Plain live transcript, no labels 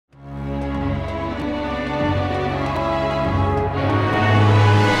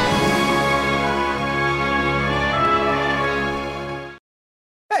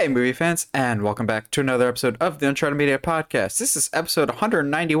Hey, movie fans, and welcome back to another episode of the Uncharted Media Podcast. This is episode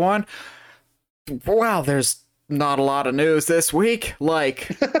 191. Wow, there's not a lot of news this week,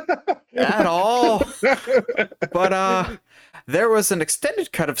 at all. But there was an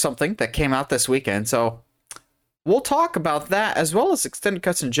extended cut of something that came out this weekend, so we'll talk about that as well as extended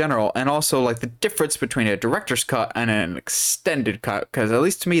cuts in general, and also the difference between a director's cut and an extended cut, because at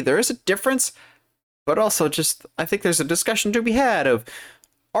least to me there is a difference, but also just I think there's a discussion to be had of,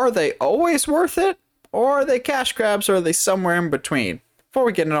 are they always worth it, or are they cash grabs, or are they somewhere in between? Before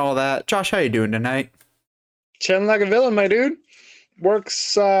we get into all that, Josh, how you doing tonight? Chilling like a villain, my dude.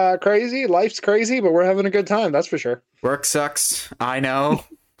 Work's crazy, life's crazy, but we're having a good time, that's for sure. Work sucks, I know.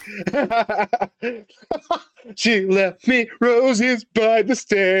 She left me roses by the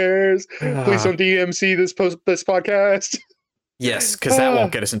stairs. Please don't DMC this podcast. Yes, because that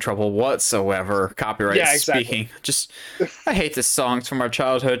won't get us in trouble whatsoever. Copyright speaking. Just, I hate the songs from our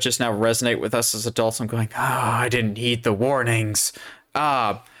childhood just now resonate with us as adults. I'm going, I didn't heed the warnings.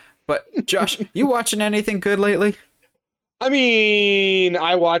 But Josh, you watching anything good lately? I mean,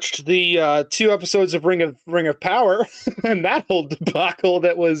 I watched the 2 episodes of Ring of Power, and that whole debacle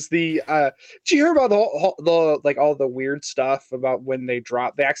that was the. Did you hear about the all the weird stuff about when they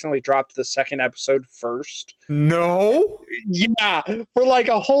accidentally dropped the second episode first? No. Yeah, for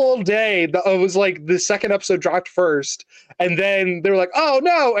a whole day, it was the second episode dropped first, and then they were like, "Oh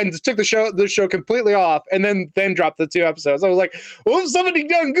no!" and took the show completely off, and then dropped the 2 episodes. I was like, "Oh, somebody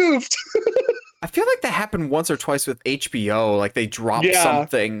done goofed." I feel like that happened once or twice with HBO. They dropped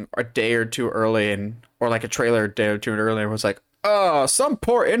something a day or two early, or a trailer a day or two earlier was like, "Oh, some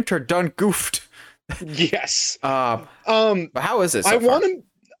poor intern done goofed." Yes. But how is it? I want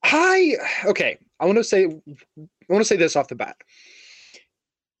to say this off the bat.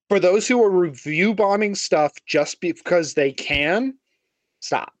 For those who are review bombing stuff just because they can,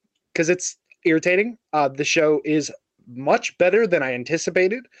 stop, because it's irritating. The show is much better than I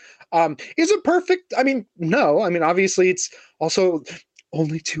anticipated. Is it perfect? I mean, no. I mean, obviously, it's also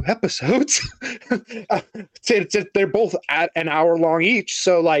only 2 episodes. They're both at an hour long each,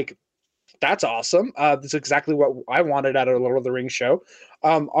 so that's awesome. That's exactly what I wanted out of a Lord of the Rings show.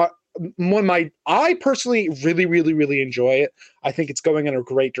 I personally really, really, really enjoy it. I think it's going in a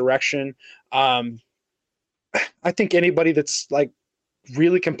great direction. I think anybody that's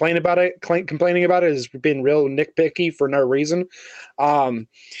really complaining about it has been real nitpicky for no reason.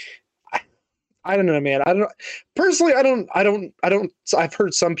 I don't know, man. I don't personally. I don't. I've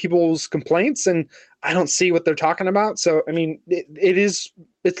heard some people's complaints, and I don't see what they're talking about. So, I mean, it's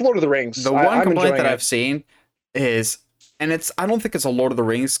Lord of the Rings. The one complaint that I've seen is, and I don't think it's a Lord of the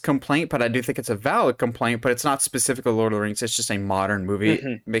Rings complaint, but I do think it's a valid complaint, but it's not specifically Lord of the Rings. It's just a modern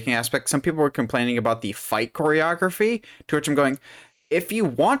movie making aspect. Some people were complaining about the fight choreography, to which I'm going, if you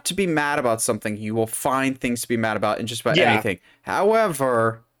want to be mad about something, you will find things to be mad about in just about anything.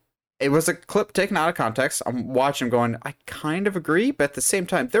 However, it was a clip taken out of context. I'm watching going, I kind of agree, but at the same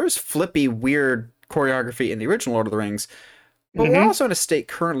time, there was flippy, weird choreography in the original Lord of the Rings. But we're also in a state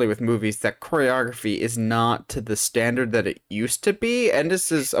currently with movies that choreography is not to the standard that it used to be. And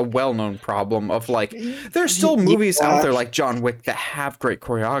this is a well-known problem of there's still movies out there like John Wick that have great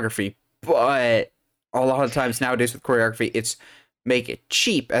choreography, but a lot of times nowadays with choreography, it's make it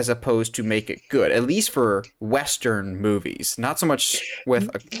cheap as opposed to make it good, at least for Western movies. Not so much with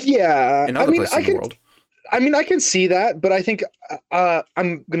in other places in the world. I mean, I can see that, but I think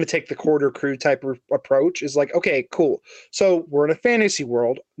I'm going to take the quarter crew type of approach. Is okay, cool. So we're in a fantasy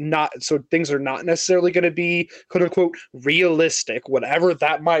world, so things are not necessarily going to be quote unquote realistic, whatever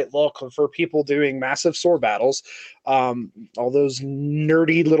that might look for people doing massive sword battles. All those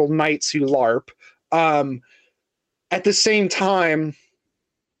nerdy little knights who LARP. At the same time,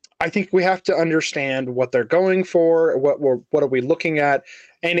 I think we have to understand what they're going for. What are we looking at?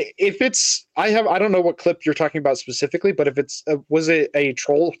 And if it's, I don't know what clip you're talking about specifically, but if it's, was it the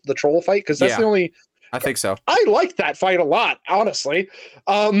troll fight? Because that's the only. I think so. I like that fight a lot, honestly.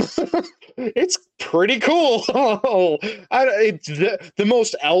 It's pretty cool. It's the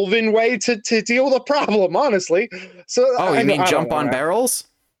most elven way to deal with a problem, honestly. So, you mean jump on barrels?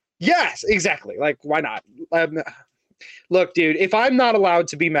 Yes, exactly. Why not? Look, dude, if I'm not allowed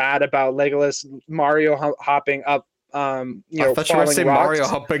to be mad about Legolas Mario hopping up, I thought you were saying Mario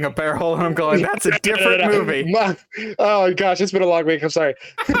hopping a barrel, and I'm going, that's a different movie. Oh gosh, it's been a long week. I'm sorry.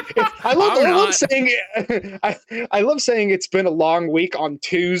 I love saying I love saying it's been a long week on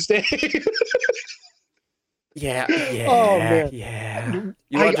Tuesday. Yeah. Oh man. Yeah.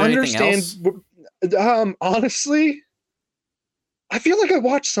 I understand. Honestly, I feel like I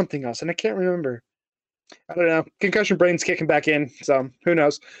watched something else, and I can't remember. I don't know. Concussion brain's kicking back in, so who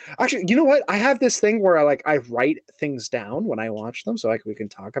knows? Actually, you know what? I have this thing where I write things down when I watch them, so we can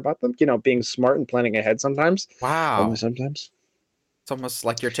talk about them. Being smart and planning ahead sometimes. Only Wow. sometimes. It's almost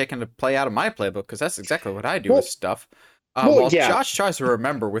like you're taking a play out of my playbook because that's exactly what I do with Well, stuff. well, While yeah. Josh tries to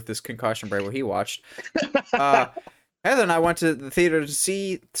remember with this concussion brain what he watched, uh, Heather and I went to the theater to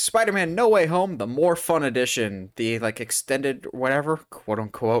see Spider-Man No Way Home, the more fun edition, the like extended whatever, quote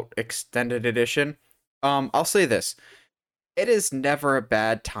unquote extended edition. I'll say this. It is never a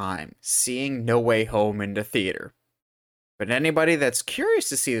bad time seeing No Way Home in the theater. But anybody that's curious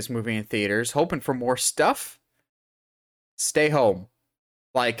to see this movie in theaters, hoping for more stuff, stay home.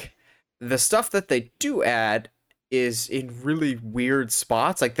 Like, the stuff that they do add is in really weird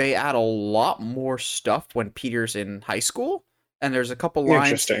spots. Like, they add a lot more stuff when Peter's in high school, and there's a couple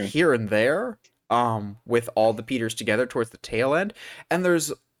lines Interesting. here and there, with all the Peters together towards the tail end, and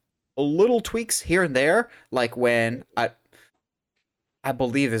there's little tweaks here and there, like when I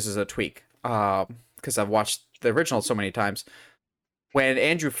believe this is a tweak, because I've watched the original so many times. When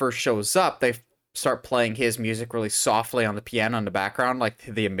Andrew first shows up, they start playing his music really softly on the piano in the background, like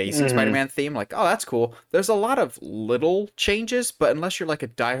the Amazing Hmm. Spider-Man theme. Like, oh, that's cool. There's a lot of little changes, but unless you're like a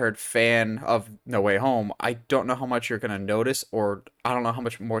diehard fan of No Way Home, I don't know how much you're gonna notice, or I don't know how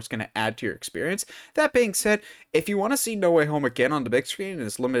much more it's gonna add to your experience. That being said, if you want to see No Way Home again on the big screen, and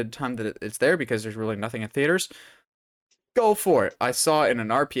it's limited time that it's there because there's really nothing in theaters, go for it. I saw it in an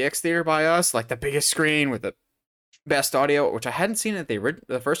RPX theater by us, like the biggest screen with the best audio, which I hadn't seen it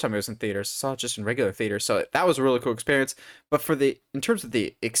the first time it was in theaters. I saw it just in regular theaters, so that was a really cool experience. But in terms of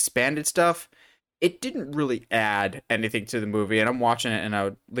the expanded stuff, it didn't really add anything to the movie. And I'm watching it, and I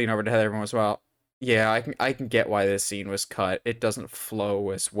would lean over to Heather every once in a while. Yeah, I can get why this scene was cut. It doesn't flow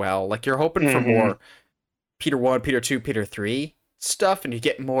as well. Like you're hoping for Hmm. more Peter 1, Peter 2, Peter 3 stuff, and you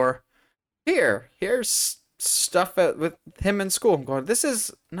get more here's stuff with him in school. I'm going, this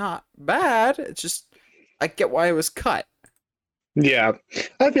is not bad. It's just I get why it was cut. Yeah,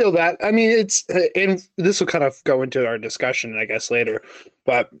 I feel that. I mean, and this will kind of go into our discussion, I guess, later.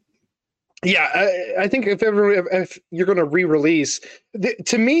 But yeah, I think if you're going to re-release,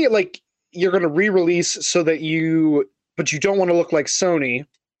 to me, like you're going to re-release so that but you don't want to look like Sony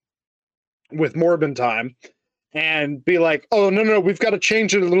with Morbin time and be like, oh no, we've got to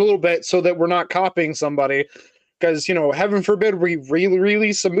change it a little bit so that we're not copying somebody, because heaven forbid we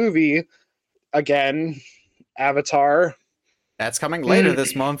re-release a movie again, Avatar. That's coming later Mm,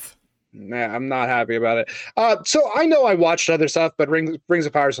 this month. nah, I'm not happy about it. So I know I watched other stuff, but Rings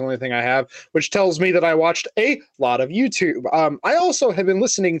of Power is the only thing I have, which tells me that I watched a lot of YouTube. I also have been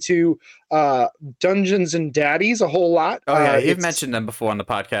listening to Dungeons and Daddies a whole lot. Oh yeah, you've It's mentioned them before on the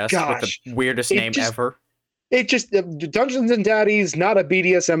podcast with the gosh, weirdest it name just ever. it just Dungeons and Daddies, not a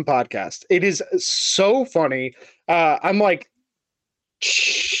BDSM podcast. It is so funny. I'm like,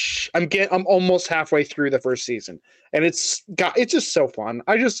 I'm almost halfway through the first season, and it's just so fun.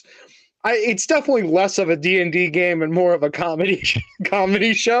 It's definitely less of a D&D game and more of a comedy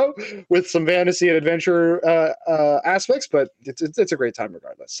comedy show with some fantasy and adventure aspects, but it's a great time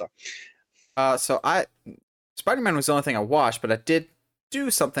regardless. So So Spider-Man was the only thing I watched, but I did do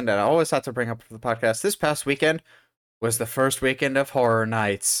something that I always have to bring up for the podcast. This past weekend was the first weekend of Horror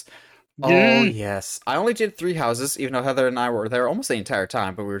Nights. Oh mm, yes, I only did 3 houses, even though Heather and I were there almost the entire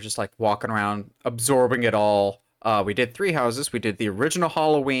time, but we were just like walking around, absorbing it all. We did 3 houses. We did the original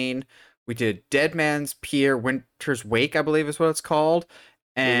Halloween. We did Dead Man's Pier, Winter's Wake, I believe is what it's called,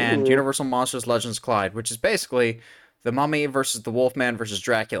 and ooh, Universal Monsters Legends Collide, which is basically the Mummy versus the Wolfman versus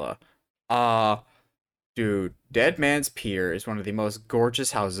Dracula. Uh, Dude, Dead Man's Pier is one of the most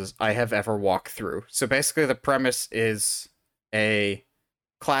gorgeous houses I have ever walked through. So basically, the premise is a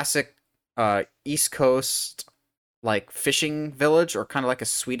classic East Coast like fishing village, or kind of like a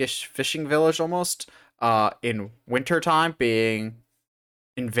Swedish fishing village almost, in wintertime being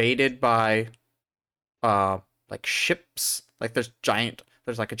invaded by like ships. Like there's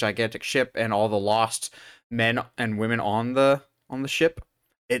like a gigantic ship and all the lost men and women on the ship.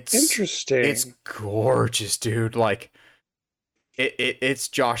 It's interesting. gorgeous, dude. Like it's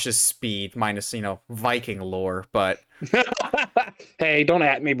Josh's speed minus, Viking lore, but Hey, don't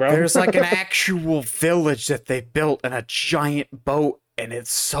at me, bro. there's like an actual village that they built and a giant boat, and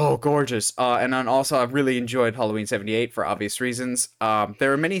it's so gorgeous. And then also I've really enjoyed Halloween 78 for obvious reasons.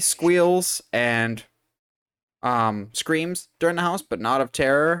 There are many squeals and screams during the house, but not of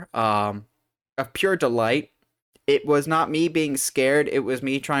terror. Of pure delight. It was not me being scared, it was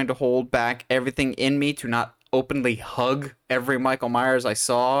me trying to hold back everything in me to not openly hug every Michael Myers I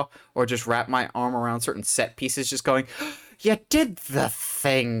saw, or just wrap my arm around certain set pieces, just going, you did the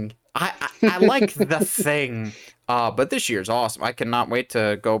thing. I like The Thing, but this year's awesome. I cannot wait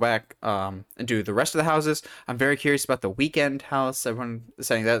to go back and do the rest of the houses. I'm very curious about the Weekend house. Everyone is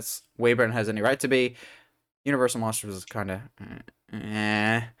saying that's way better than it has any right to be. Universal Monsters is kind of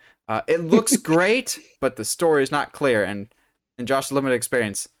it looks great, but the story is not clear. And in Josh's limited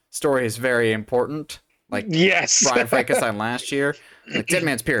experience, story is very important. Like Yes. Brian Frankenstein last year, like Dead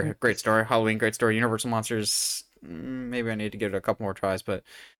Man's Pier, great story. Halloween, great story. Universal Monsters, maybe I need to give it a couple more tries, but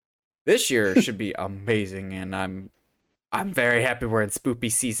this year should be amazing, and I'm very happy we're in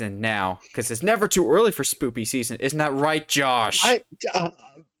spoopy season now because it's never too early for spoopy season. Isn't that right, Josh?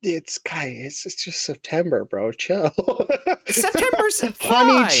 It's just September, bro. Chill. September's fine.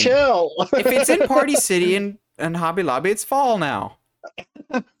 Honey, chill. If it's in Party City and Hobby Lobby, it's fall now.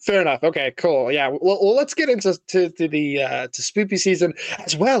 Fair enough. Okay, cool. Yeah. Well, let's get into the spoopy season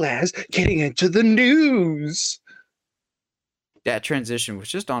as well as getting into the news. That transition was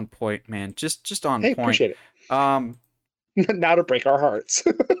just on point, man. Just on Hey, point. appreciate it. Now to break our hearts.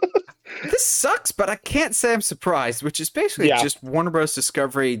 This sucks, but I can't say I'm surprised, which is basically just Warner Bros.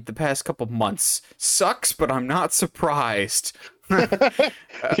 Discovery the past couple months. Sucks, but I'm not surprised.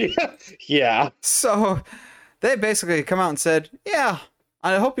 Yeah. So they basically come out and said, yeah,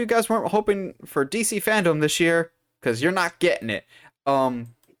 I hope you guys weren't hoping for DC fandom this year, because you're not getting it. And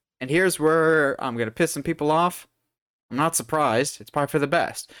here's where I'm going to piss some people off. I'm not surprised. It's probably for the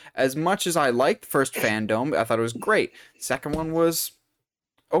best. As much as I liked first fandom, I thought it was great. Second one was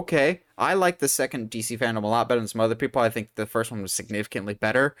okay. I like the second DC fandom a lot better than some other people. I think the first one was significantly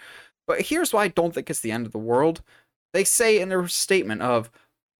better. But here's why I don't think it's the end of the world. They say in their statement of,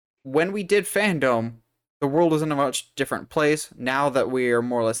 when we did fandom, the world is in a much different place. Now that we are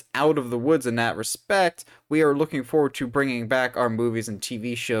more or less out of the woods in that respect, we are looking forward to bringing back our movies and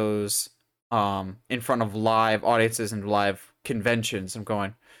TV shows in front of live audiences and live conventions. I'm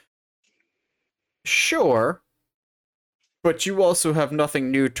going, sure, but you also have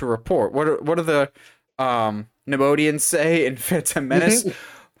nothing new to report. What are the Nemodians say in Phantom Menace?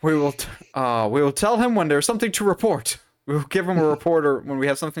 We will tell him when there's something to report. We'll give him a reporter when we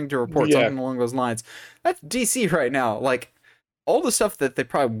have something to report, something along those lines. That's DC right now. Like, all the stuff that they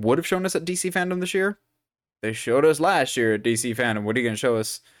probably would have shown us at DC Fandom this year, they showed us last year at DC Fandom. What are you going to show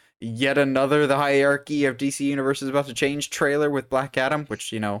us? Yet another The Hierarchy of DC Universe is about to change trailer with Black Adam,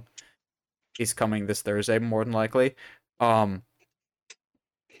 which, you know, he's coming this Thursday, more than likely.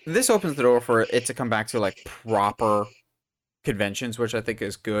 This opens the door for it to come back to, like, proper conventions, which I think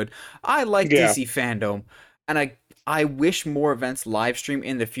is good. I like DC Fandom, and I wish more events live stream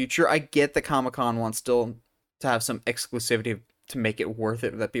in the future. I get that Comic-Con wants still to have some exclusivity to make it worth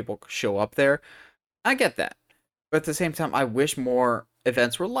it that people show up there. I get that. But at the same time, I wish more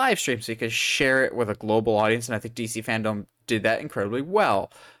events were live streamed so you could share it with a global audience, and I think DC Fandom did that incredibly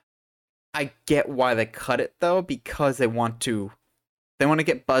well. I get why they cut it, though, because they want to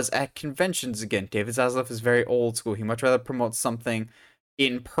get buzz at conventions again. David Zaslav is very old school. He much rather promote something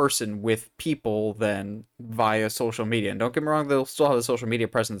in person with people than via social media. And don't get me wrong, they'll still have a social media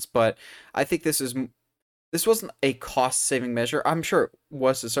presence, but I think this wasn't a cost-saving measure. I'm sure it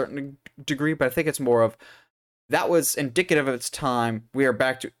was to a certain degree, but I think it's more of, that was indicative of its time. We are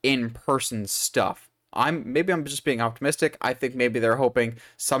back to in-person stuff. Maybe I'm just being optimistic. I think maybe they're hoping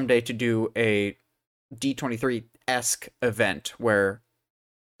someday to do a D23-esque event where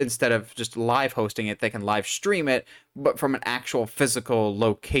instead of just live hosting it, they can live stream it, but from an actual physical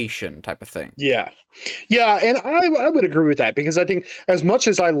location type of thing. Yeah, and I would agree with that, because I think as much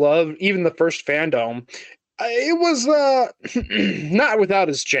as I love even the first fandom, it was not without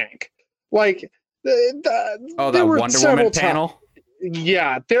its jank. Like, that Wonder Woman panel?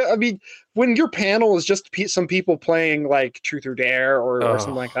 Yeah, I mean, when your panel is just some people playing like Truth or Dare or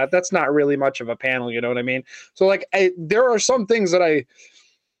something like that, that's not really much of a panel, you know what I mean? So like, there are some things that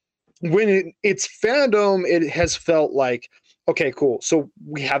when it's fandom, it has felt like, okay, cool. So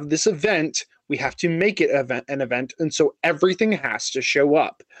we have this event, we have to make it an event, and so everything has to show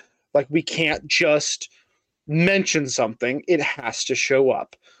up. Like, we can't just mention something; it has to show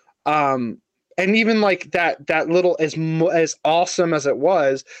up. And even like that little, as awesome as it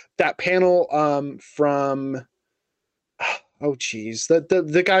was, that panel from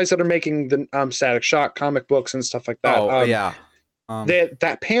the guys that are making the Static Shock comic books and stuff like that.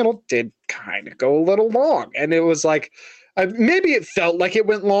 That panel did kind of go a little long, and it was like, maybe it felt like it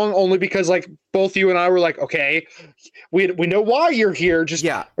went long only because like both you and I were like, okay, we know why you're here. Just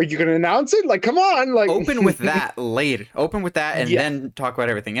are you going to announce it? Like, come on, like open with that later. Open with that, and then talk about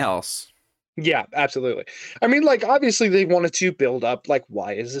everything else. Yeah, absolutely. I mean, like, obviously they wanted to build up, like,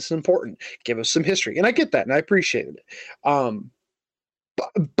 why is this important? Give us some history. And I get that, and I appreciated it.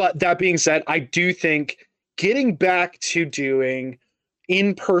 But that being said, I do think getting back to doing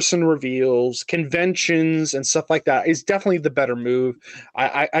in-person reveals, conventions, and stuff like that is definitely the better move.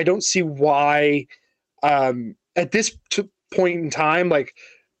 I don't see why at this point in time, like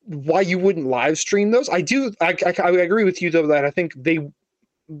why you wouldn't live stream those. I agree with you though that I think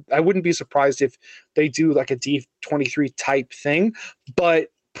I wouldn't be surprised if they do like a D23 type thing, but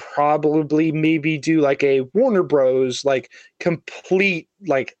probably maybe do like a Warner Bros. Like complete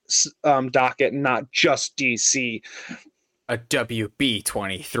like docket, not just DC. A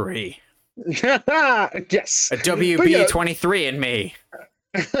WB23. Yes. A WB23 in me.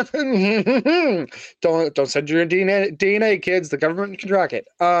 Don't send your DNA, kids. The government can track it.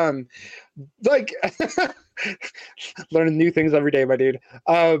 Like learning new things every day, my dude.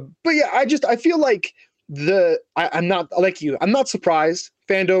 But yeah, I feel like I'm not like you. I'm not surprised.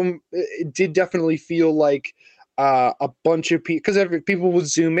 Fandom it did definitely feel like a bunch of people, because people would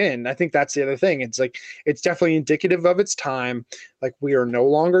zoom in. I think that's the other thing. It's like it's definitely indicative of its time. Like we are no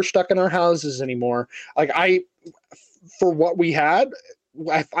longer stuck in our houses anymore. Like for what we had.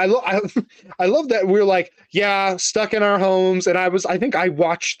 I love that we're like, yeah, stuck in our homes. And I think I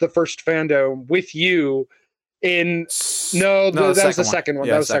watched the first Fandom with you that was the second one.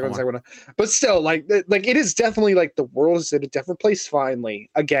 Yeah, that was the second one. But still, like it is definitely like the world is in a different place finally.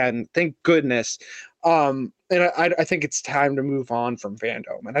 Again, thank goodness. And I think it's time to move on from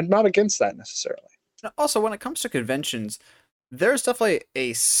Fandom. And I'm not against that necessarily. Also, when it comes to conventions, there's definitely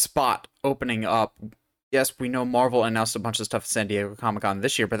a spot opening up. Yes, we know Marvel announced a bunch of stuff at San Diego Comic-Con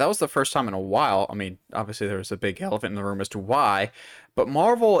this year, but that was the first time in a while. I mean, obviously there was a big elephant in the room as to why, but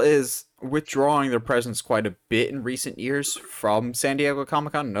Marvel is withdrawing their presence quite a bit in recent years from San Diego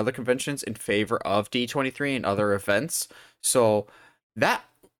Comic-Con and other conventions in favor of D23 and other events. So that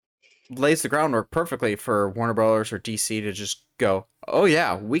lays the groundwork perfectly for Warner Bros. Or DC to just go, oh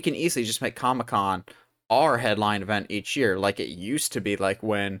yeah, we can easily just make Comic-Con our headline event each year, like it used to be, like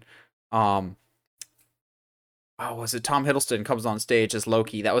when was it Tom Hiddleston comes on stage as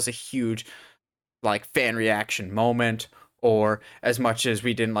Loki? That was a huge like fan reaction moment. Or as much as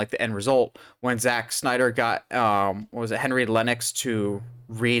we didn't like the end result, when Zack Snyder got Henry Lennox to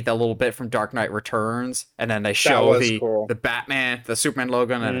read a little bit from Dark Knight Returns, and then they show the Batman, the Superman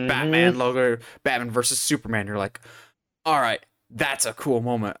logo, and the Batman logo, Batman versus Superman. You're like, all right, that's a cool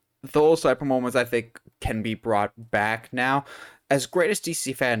moment. Those type of moments I think can be brought back now. As great as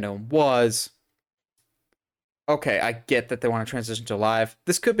DC Fandom was, okay, I get that they want to transition to live.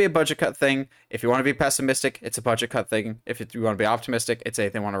 This could be a budget cut thing. If you want to be pessimistic, it's a budget cut thing. If you want to be optimistic, it's they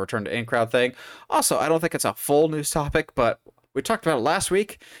want to return to in-crowd thing. Also, I don't think it's a full news topic, but we talked about it last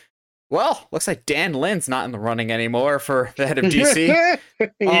week. Well, looks like Dan Lynn's not in the running anymore for the head of DC.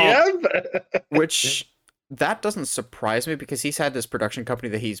 Yep. Which, that doesn't surprise me because he's had this production company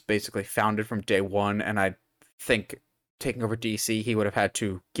that he's basically founded from day one, and I think taking over DC, he would have had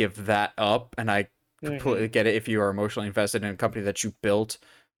to give that up, and I completely get it if you are emotionally invested in a company that you built,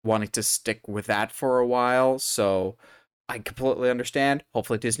 wanting to stick with that for a while. So I completely understand.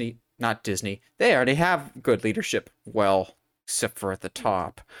 Hopefully not Disney, they already have good leadership, well, except for at the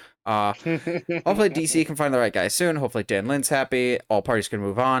top. Hopefully DC can find the right guy soon. Hopefully Dan Lynn's happy, all parties can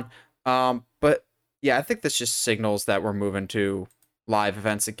move on. But yeah, I think this just signals that we're moving to live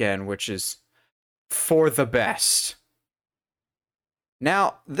events again, which is for the best.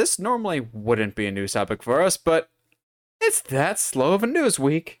 Now, this normally wouldn't be a news topic for us, but it's that slow of a news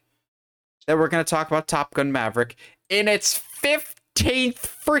week that we're going to talk about Top Gun Maverick in its 15th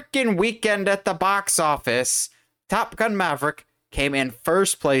freaking weekend at the box office. Top Gun Maverick came in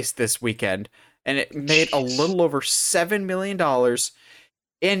first place this weekend, and it made a little over $7 million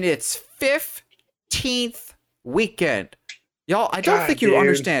in its 15th weekend. Y'all, I don't think you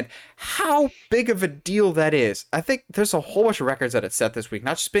understand how big of a deal that is. I think there's a whole bunch of records that it set this week.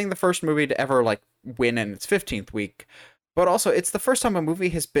 Not just being the first movie to ever like win in its 15th week, but also it's the first time a movie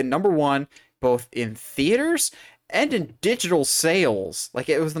has been number one both in theaters and in digital sales. Like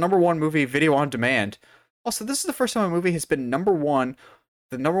it was the number one movie video on demand. Also, this is the first time a movie has been the number one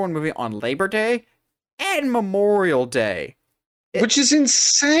movie on Labor Day and Memorial Day. Which is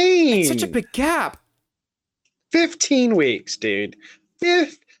insane. It's such a big gap. 15 weeks, dude.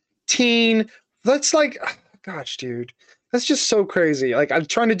 15. That's like, oh, gosh, dude. That's just so crazy. Like, I'm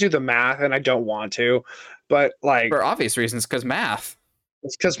trying to do the math and I don't want to, but like. For obvious reasons, because math.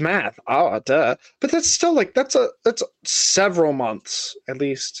 It's because math. Oh, duh. But that's still like, that's several months at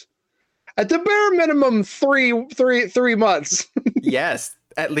least. At the bare minimum, three months. Yes,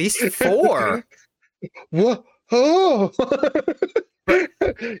 at least 4. What? Oh.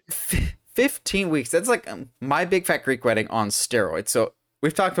 15 weeks. That's like My Big Fat Greek Wedding on steroids. So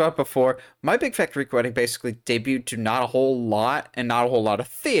we've talked about it before. My Big Fat Greek Wedding basically debuted to not a whole lot and not a whole lot of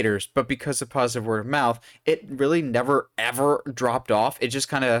theaters, but because of positive word of mouth, it really never ever dropped off. It just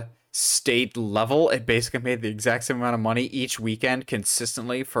kind of stayed level. It basically made the exact same amount of money each weekend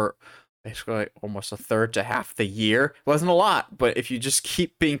consistently for basically like almost a third to half the year. It wasn't a lot, but if you just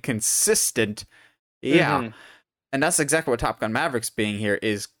keep being consistent, yeah. Mhm. And that's exactly what Top Gun Mavericks being here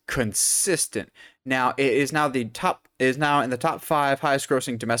is consistent. Now it is now in the top 5 highest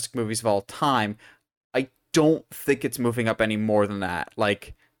grossing domestic movies of all time. I don't think it's moving up any more than that.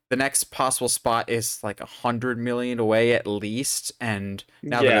 Like the next possible spot is like 100 million away at least, and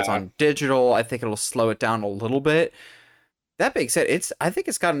now that it's Yeah. on digital, I think it'll slow it down a little bit. That being said, I think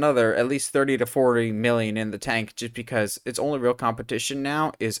it's got another at least 30 to 40 million in the tank just because its only real competition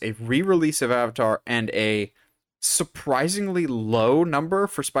now is a re-release of Avatar and a surprisingly low number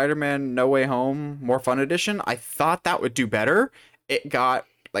for Spider-Man No Way Home More Fun Edition. I thought that would do better. It got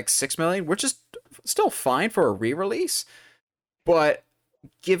like 6 million, which is still fine for a re-release, but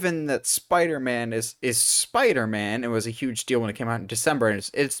given that Spider-Man is Spider-Man, it was a huge deal when it came out in December and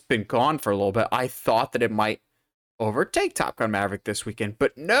it's been gone for a little bit. I thought that it might overtake Top Gun Maverick this weekend,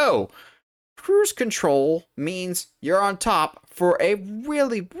 but no. Cruise control means you're on top for a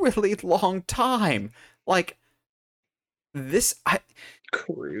really, really long time. Like this,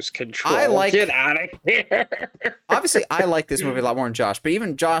 Cruise control. I like. Get out of here. Obviously, I like this movie a lot more than Josh, but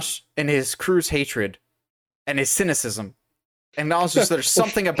even Josh and his cruise hatred and his cynicism acknowledges there's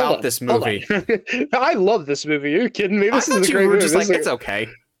something about this movie. I love this movie. Are you kidding me? I This is thought a you great were movie. just like, it's okay.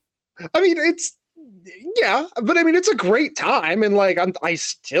 I mean, yeah, but I mean, it's a great time, and like, I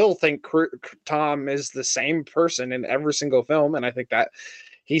still think Tom is the same person in every single film, and I think that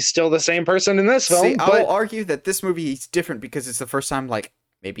he's still the same person in this film. See, I but will argue that this movie is different because it's the first time, like,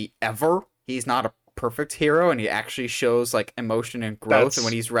 maybe ever, he's not a perfect hero and he actually shows, like, emotion and growth. And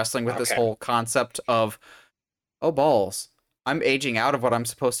when he's wrestling with this whole concept of, oh, balls, I'm aging out of what I'm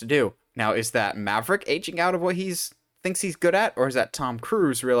supposed to do. Now, is that Maverick aging out of what he's thinks he's good at? Or is that Tom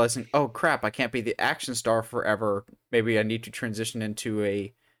Cruise realizing, oh, crap, I can't be the action star forever. Maybe I need to transition into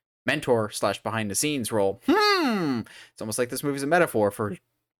a mentor / behind the scenes role. It's almost like this movie's a metaphor for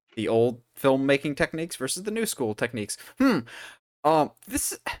the old filmmaking techniques versus the new school techniques.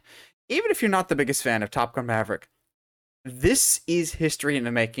 This, even if you're not the biggest fan of Top Gun Maverick, this is history in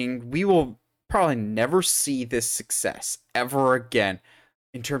the making. We will probably never see this success ever again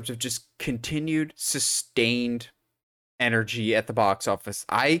in terms of just continued, sustained energy at the box office.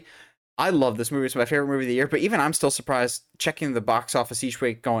 I love this movie. It's my favorite movie of the year, but even I'm still surprised checking the box office each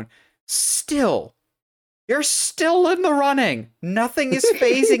week going, you're still in the running. Nothing is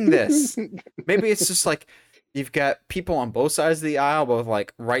phasing this. Maybe it's just like you've got people on both sides of the aisle, both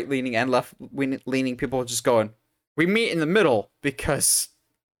like right-leaning and left-leaning people just going, we meet in the middle because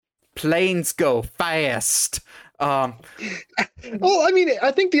planes go fast. Well, I mean,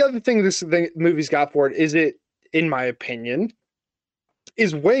 I think the other thing the movie's got for it is in my opinion,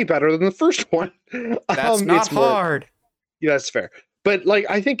 is way better than the first one. That's not hard. Yeah, that's fair. But like,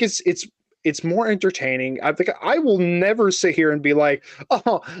 I think it's more entertaining. I think I will never sit here and be like,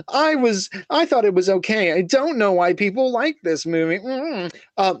 oh, I thought it was okay. I don't know why people like this movie.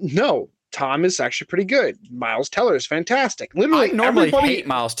 No, Tom is actually pretty good. Miles Teller is fantastic. Literally, I normally hate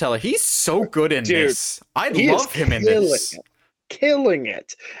Miles Teller. He's so good in this. I love him in this. Killing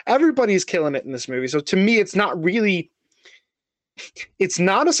it. Everybody's killing it in this movie. So to me, it's not really. It's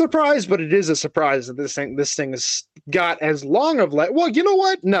not a surprise, but it is a surprise that this thing has got as long of well, you know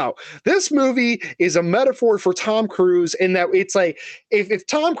what? No, this movie is a metaphor for Tom Cruise in that it's like if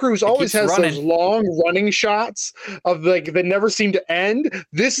Tom Cruise always has those long running shots of like that never seem to end,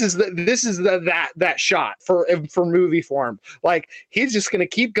 this is that shot for movie form. Like he's just gonna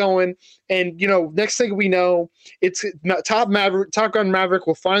keep going, and you know, next thing we know, it's Top Gun Maverick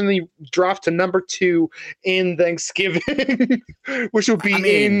will finally drop to number 2 in Thanksgiving. Which would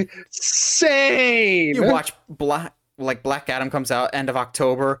be insane. You watch Black Adam comes out end of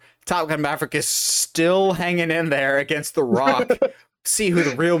October. Top Gun Maverick is still hanging in there against The Rock. See who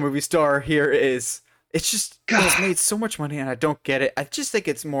the real movie star here is. It's just it's made so much money, and I don't get it. I just think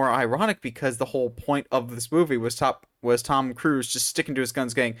it's more ironic because the whole point of this movie was Tom Cruise just sticking to his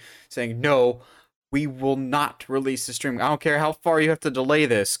guns, saying no, we will not release the streaming. I don't care how far you have to delay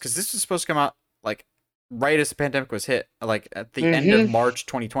this, because this was supposed to come out like right as the pandemic was hit, like at the end of March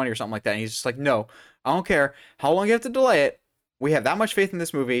 2020 or something like that. And he's just like, no, I don't care how long you have to delay it. We have that much faith in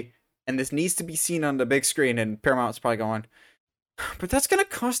this movie, and this needs to be seen on the big screen. And Paramount's probably going, but that's going to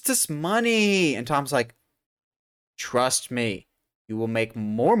cost us money. And Tom's like, trust me, you will make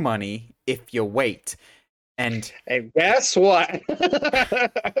more money if you wait. And guess what?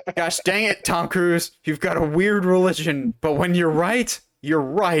 gosh dang it, Tom Cruise, you've got a weird religion, but when you're right, you're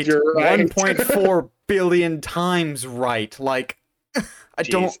right. You're right. 1.4 billion times right. Like, I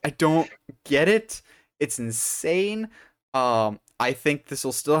don't get it. It's insane. I think this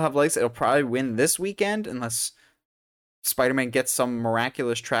will still have legs. It'll probably win this weekend unless Spider-Man gets some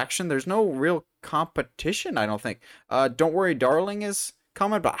miraculous traction. There's no real competition, I don't think. Don't Worry, Darling is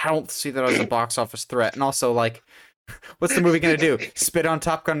coming, but I don't see that as a box office threat. And also, like, what's the movie gonna do? Spit on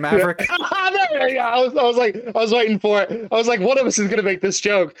Top Gun Maverick? I was waiting for it. I was like, one of us is gonna make this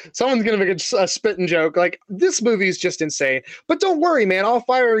joke. Someone's gonna make a spitting joke. Like, this movie is just insane. But don't worry, man. I'll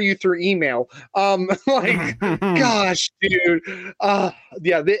fire you through email. Like, gosh, dude.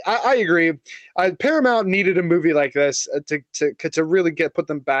 Yeah, I agree. Paramount needed a movie like this to really put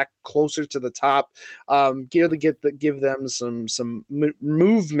them back closer to the top. Give them some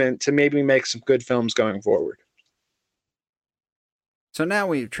movement to maybe make some good films going forward. So now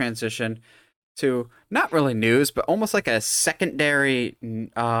we've transitioned to not really news, but almost like a secondary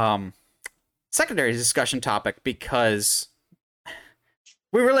discussion topic, because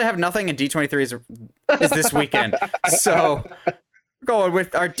we really have nothing, and D23 is this weekend. So we're going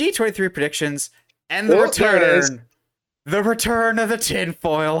with our D23 predictions and the return of the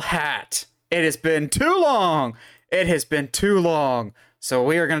tinfoil hat. It has been too long. It has been too long. So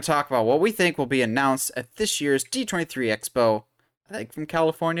we are going to talk about what we think will be announced at this year's D23 Expo. I think from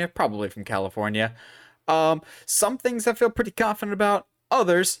California, probably from California. Some things I feel pretty confident about.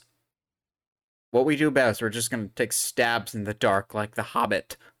 Others, what we do best, we're just going to take stabs in the dark like The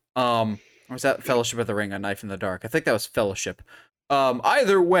Hobbit. Or was that Fellowship of the Ring, A Knife in the Dark? I think that was Fellowship.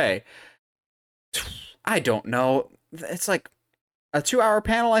 Either way, I don't know. It's like a 2-hour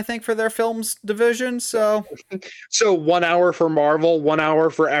panel, I think, for their films division. So 1 hour for Marvel, 1 hour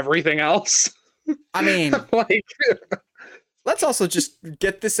for everything else. I mean, like... Let's also just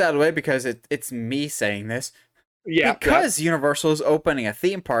get this out of the way, because it's me saying this. Yeah. Because Universal is opening a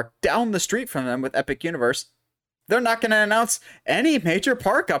theme park down the street from them with Epic Universe, they're not going to announce any major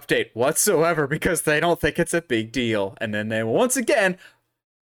park update whatsoever, because they don't think it's a big deal. And then they will once again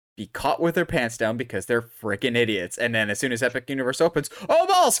be caught with their pants down because they're freaking idiots. And then as soon as Epic Universe opens, oh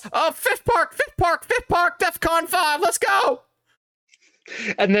balls! Fifth park, DEF CON 5, let's go!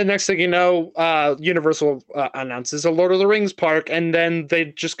 And then next thing you know, Universal announces a Lord of the Rings park, and then they're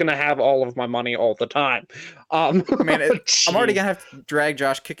just going to have all of my money all the time. I mean, I'm already going to have to drag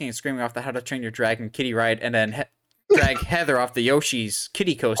Josh kicking and screaming off the How to Train Your Dragon kiddie ride, and then drag Heather off the Yoshi's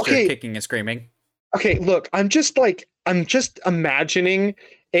kiddie coaster, kicking and screaming. Okay, look, I'm just imagining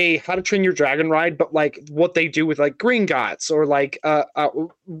a How to Train Your Dragon ride, but like what they do with like Gringotts, or like, God,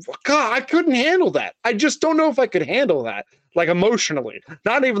 I couldn't handle that. I just don't know if I could handle that. Like, emotionally,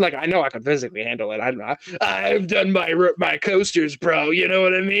 not even like I know I could physically handle it. I don't know. I've done my coasters, bro. You know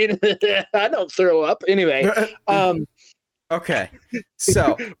what I mean? I don't throw up anyway. Okay,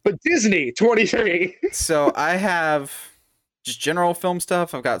 so but Disney 23. So I have just general film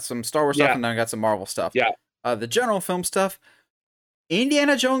stuff. I've got some Star Wars stuff, and then I got some Marvel stuff. Yeah. The general film stuff.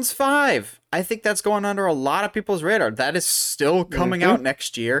 Indiana Jones 5. I think that's going under a lot of people's radar. That is still coming out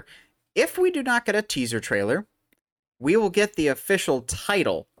next year. If we do not get a teaser trailer, we will get the official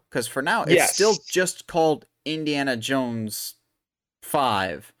title, because for now it's still just called Indiana Jones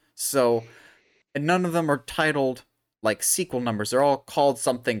 5. So, and none of them are titled like sequel numbers. They're all called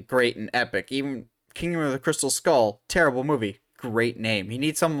something great and epic. Even Kingdom of the Crystal Skull, terrible movie, great name. You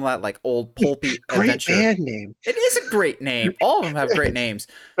need some of that like old pulpy great adventure. Band name. It is a great name. All of them have great names.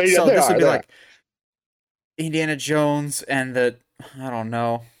 So this would be like Indiana Jones and the, I don't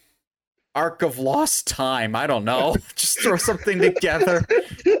know, Ark of Lost Time. I don't know. Just throw something together.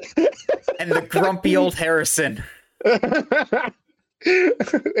 And the grumpy old Harrison.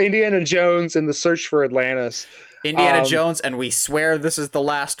 Indiana Jones and the Search for Atlantis. Indiana Jones, and we swear this is the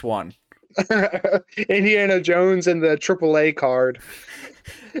last one. Indiana Jones and the AAA card.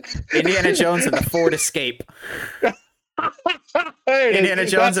 Indiana Jones and the Ford Escape. Indiana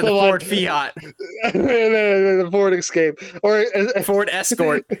Jones and the Ford Fiat. The Ford Escape. Or Ford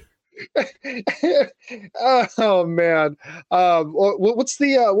Escort. Oh man, what's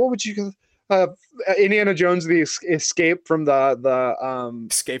the what would you Indiana Jones the escape from the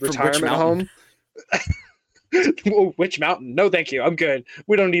escape retirement from Witch Mountain home? Witch Mountain? No, thank you. I'm good.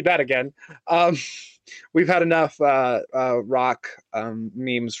 We don't need that again. We've had enough rock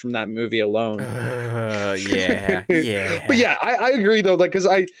memes from that movie alone. Yeah. But yeah, I agree though. Like,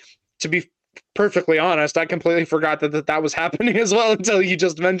 because to be perfectly honest, I completely forgot that was happening as well until you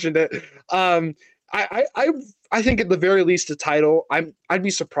just mentioned it. I think at the very least a title. I'd be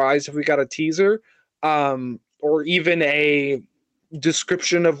surprised if we got a teaser. or even a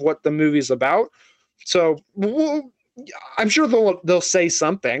description of what the movie's about. So I'm sure they'll say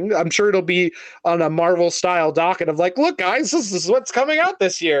something. I'm sure it'll be on a Marvel style docket of like, look, guys, this is what's coming out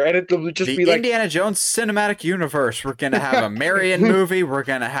this year, and it'll just be like Indiana Jones cinematic universe. We're gonna have a Marion movie. We're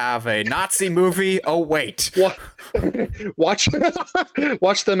gonna have a Nazi movie. Oh wait, watch them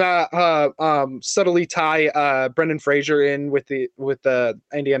subtly tie Brendan Fraser in with the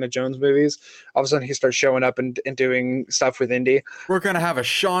Indiana Jones movies. All of a sudden, he starts showing up and doing stuff with Indy. We're gonna have a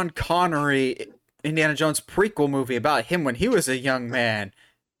Sean Connery Indiana Jones prequel movie about him when he was a young man.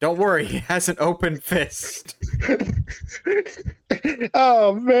 Don't worry, he has an open fist.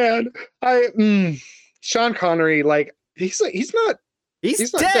 Oh man, Sean Connery, like he's not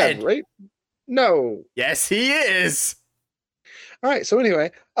He's not dead, right? No. Yes, he is. All right. So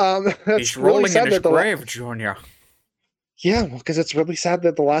anyway, that's he's rolling really sad in his that grave, Junior. Yeah, well, because it's really sad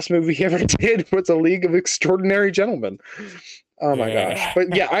that the last movie he ever did was A League of Extraordinary Gentlemen. Oh my gosh!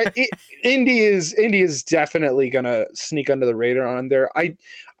 But yeah, Indy is definitely gonna sneak under the radar on there.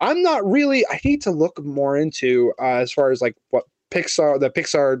 I'm not really. I need to look more into as far as like what the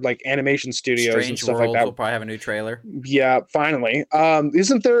Pixar like animation studios Strange and stuff Worlds like that. will probably have a new trailer. Yeah, finally.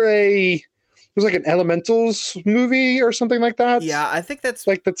 Isn't there there's like an Elementals movie or something like that? Yeah, I think that's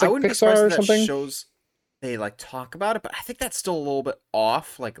like I wouldn't be Pixar or that something. shows they like talk about it, but I think that's still a little bit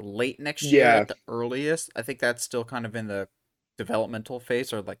off. Like late next year at the earliest. I think that's still kind of in the developmental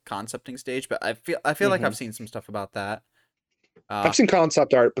phase or like concepting stage. But I feel like I've seen some stuff about that. I've seen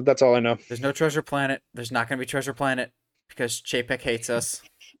concept art, but that's all I know. There's no Treasure Planet. There's not going to be Treasure Planet because Chapek hates us.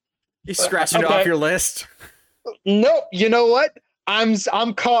 He's scratching it off your list. Nope. You know what? I'm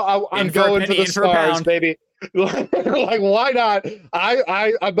going for the stars, baby. Like, why not?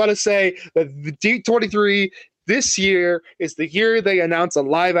 I'm gonna say that the D23 this year is the year they announce a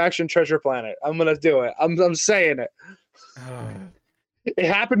live action Treasure Planet. I'm gonna do it. I'm saying it. It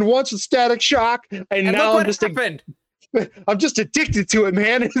happened once with Static Shock, and now I'm just addicted to it,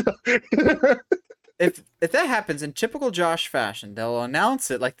 man. If that happens in typical Josh fashion, they'll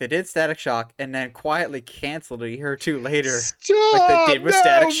announce it like they did Static Shock and then quietly cancel it a year or two later. Stop! Like they did with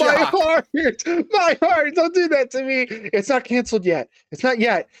Static Shock. My heart, don't do that to me. It's not canceled yet. It's not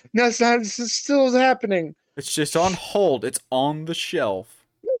yet. No, it's not. It's still happening. It's just on hold. It's on the shelf.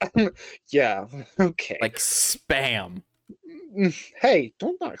 Yeah. Okay. Like spam. Hey,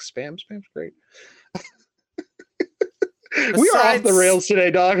 don't knock spam. Spam's great. We are off the rails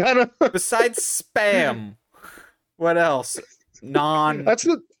today, dog. Besides spam, what else? I'm trying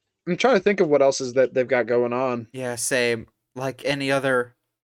to think of what else is that they've got going on. Yeah, same. Like any other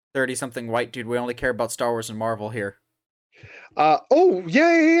 30-something white dude, we only care about Star Wars and Marvel here. Oh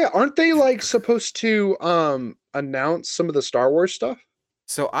yeah. Aren't they like supposed to announce some of the Star Wars stuff?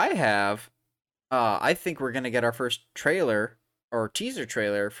 So I think we're gonna get our first trailer or teaser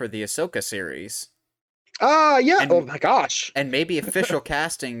trailer for the Ahsoka series. Yeah. Oh my gosh. And maybe official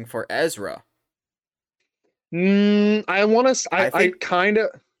casting for Ezra. I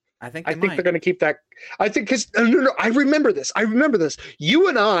think they're going to keep that. I think because no, I remember this. You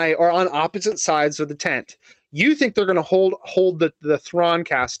and I are on opposite sides of the tent. You think they're going to hold the Thrawn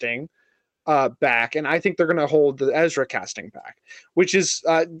casting back, and I think they're going to hold the Ezra casting back, which is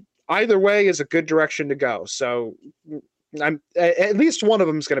either way is a good direction to go. So I'm at least one of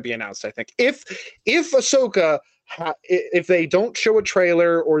them is going to be announced. I think if Ahsoka, if they don't show a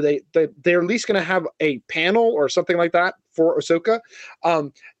trailer or they're at least going to have a panel or something like that for Ahsoka,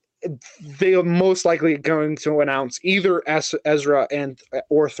 they are most likely going to announce either Ezra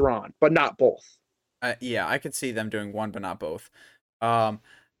or Thrawn, but not both. Yeah, I could see them doing one, but not both.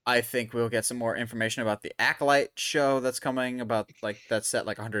 I think we'll get some more information about the Acolyte show that's coming that's set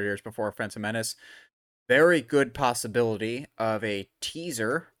like 100 years before Phantom Menace. Very good possibility of a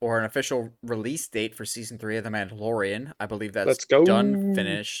teaser or an official release date for season 3 of The Mandalorian. I believe that's done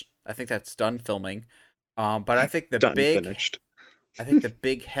finished. I think that's done filming. But I think I think the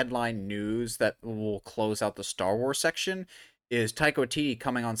big headline news that will close out the Star Wars section is Taika Waititi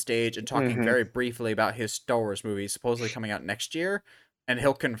coming on stage and talking very briefly about his Star Wars movie supposedly coming out next year, and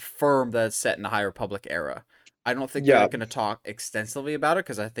he'll confirm that it's set in the High Republic era. I don't think they're going to talk extensively about it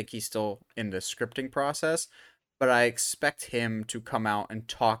because I think he's still in the scripting process, but I expect him to come out and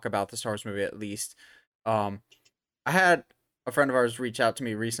talk about the Star Wars movie at least. I had a friend of ours reach out to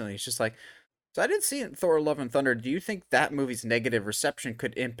me recently. He's just like, so I didn't see Thor: Love and Thunder. Do you think that movie's negative reception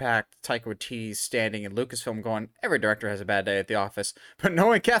could impact Taika Waititi's standing in Lucasfilm going, every director has a bad day at the office, but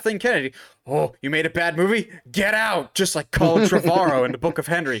knowing Kathleen Kennedy, oh, you made a bad movie? Get out! Just like Colin Trevorrow in the Book of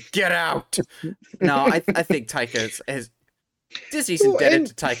Henry. Get out! No, I think Taika is Disney's indebted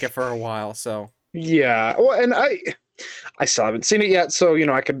to Taika for a while, so Yeah. Well, and I still haven't seen it yet, so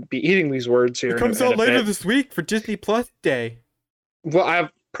I could be eating these words here It in comes in out a later bit. this week for Disney Plus Day. Well, I'm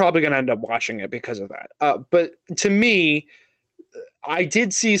probably gonna end up watching it because of that. But to me, I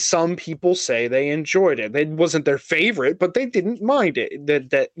did see some people say they enjoyed it. It wasn't their favorite, but they didn't mind it.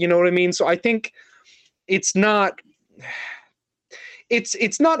 That you know what I mean? So I think it's not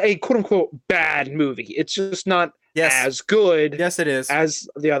it's not a quote unquote bad movie. It's just not Yes, as good yes, it is. as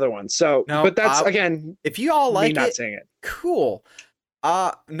the other one. So, No, but that's again if you all me like not it, saying it. cool.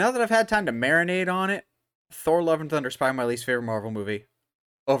 Now that I've had time to marinate on it, Thor: Love and Thunder is probably my least favorite Marvel movie.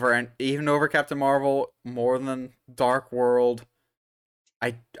 Even over Captain Marvel, more than Dark World.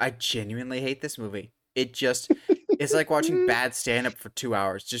 I genuinely hate this movie. It's like watching bad stand up for 2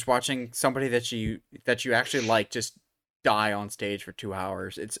 hours. Just watching somebody that you actually like just die on stage for 2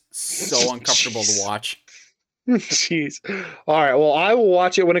 hours. It's so uncomfortable to watch. Jeez. All right. Well, I will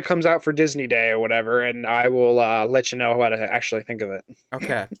watch it when it comes out for Disney Day or whatever, and I will let you know what I actually think of it.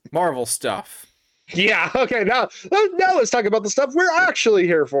 Okay, Marvel stuff. Yeah. Okay. Now let's talk about the stuff we're actually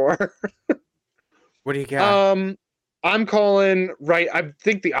here for. What do you got? um, I'm calling right. I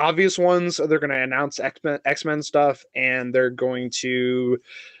think the obvious ones are they're going to announce X Men stuff, and they're going to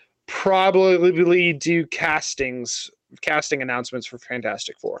probably do casting announcements for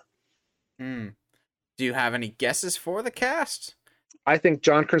Fantastic Four. Hmm. Do you have any guesses for the cast? I think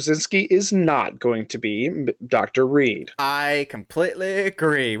John Krasinski is not going to be Dr. Reed. I completely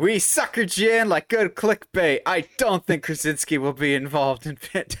agree. We suckered you in like good clickbait. I don't think Krasinski will be involved in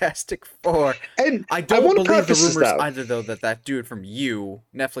Fantastic Four. And I don't want to believe the preface this, rumors though. either, though, that dude from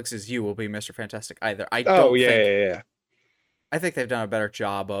Netflix's You, will be Mr. Fantastic either. Oh yeah, yeah, yeah. I think they've done a better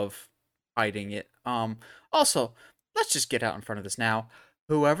job of hiding it. Also, let's just get out in front of this now.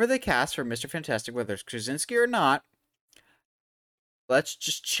 Whoever they cast for Mr. Fantastic, whether it's Krasinski or not, let's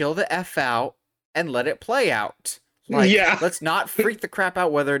just chill the F out and let it play out. Like, Yeah. let's not freak the crap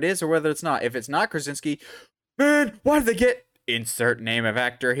out whether it is or whether it's not. If it's not Krasinski, man, why did they get insert name of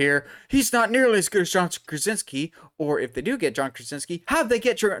actor here? He's not nearly as good as John Krasinski. Or if they do get John Krasinski, how'd they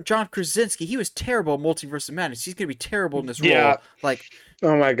get John Krasinski? He was terrible in Multiverse of Madness. He's gonna be terrible in this Yeah. role. Like,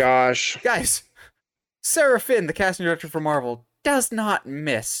 Oh my gosh. guys, Sarah Finn, the casting director for Marvel, does not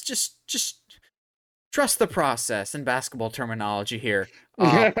miss. Just trust the process in basketball terminology here.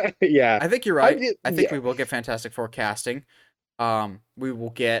 Yeah. I think you're right. I think Yeah. we will get Fantastic Four casting. We will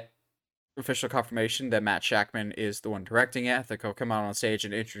get official confirmation that Matt Shackman is the one directing it. I think he'll come out on stage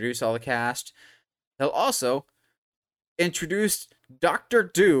and introduce all the cast. He'll also introduce Doctor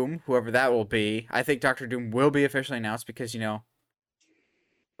Doom, whoever that will be. I think Doctor Doom will be officially announced because,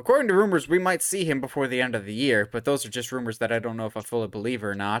 according to rumors, we might see him before the end of the year, but those are just rumors that I don't know if I fully believe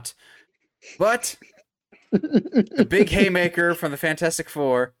or not. But the big haymaker from the Fantastic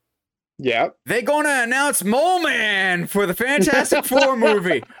Four, Yeah. they gonna announce Mole Man for the Fantastic Four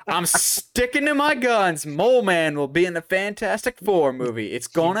movie. I'm sticking to my guns. Mole Man will be in the Fantastic Four movie. It's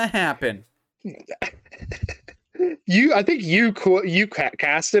gonna happen. I think you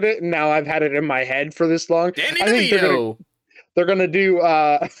casted it, and now I've had it in my head for this long. Danny I think DeVito. they're gonna do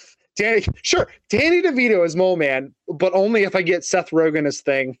Danny. Sure, Danny DeVito is Mole Man, but only if I get Seth Rogen as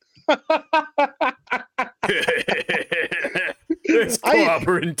Thing. It's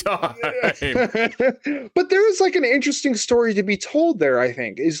clobbering time. But there is like an interesting story to be told there, I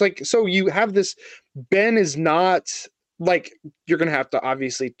think. Is like, so you have this, Ben is not like, you're gonna have to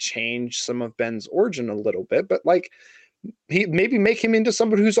obviously change some of Ben's origin a little bit, but like he maybe make him into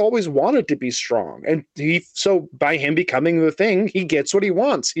somebody who's always wanted to be strong. And so by him becoming the Thing, he gets what he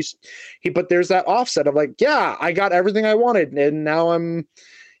wants. But there's that offset of like, yeah, I got everything I wanted, and now I'm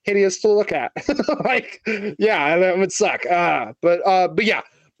hideous to look at. Like, yeah, that would suck. But yeah,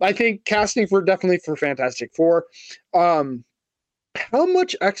 I think casting definitely for Fantastic Four. How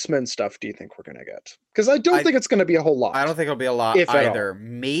much X-Men stuff do you think we're gonna get? Because I don't think it's gonna be a whole lot. I don't think it'll be a lot if either.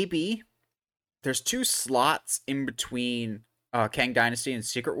 Maybe there's 2 slots in between Kang Dynasty and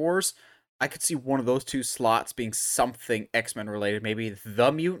Secret Wars. I could see one of those 2 slots being something X-Men related. Maybe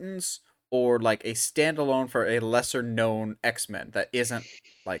the Mutants, or like a standalone for a lesser known X-Men that isn't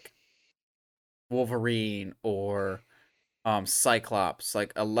like Wolverine or Cyclops,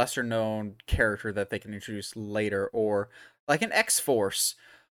 like a lesser known character that they can introduce later, or like an X-Force.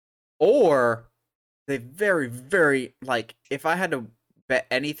 Or they very, very, like, if I had to bet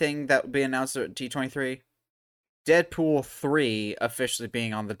anything that would be announced at D23, Deadpool 3 officially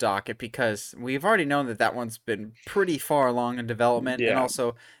being on the docket, because we've already known that one's been pretty far along in development. Yeah. And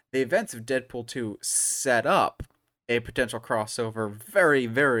also the events of Deadpool 2 set up a potential crossover very,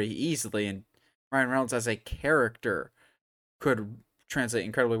 very easily, and Ryan Reynolds as a character could translate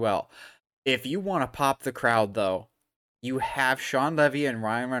incredibly well. If you want to pop the crowd, though, you have Sean Levy and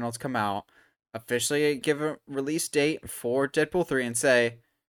Ryan Reynolds come out, officially give a release date for Deadpool 3, and say,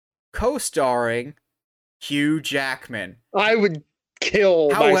 co-starring Hugh Jackman. I would kill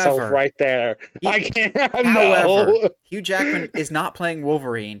myself right there. I can't. However, no. Hugh Jackman is not playing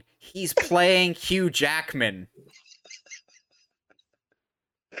Wolverine. He's playing Hugh Jackman.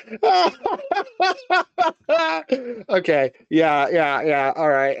 Okay. Yeah. All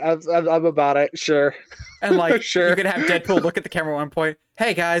right. I'm about it. Sure. And like, sure. you could have Deadpool look at the camera at one point.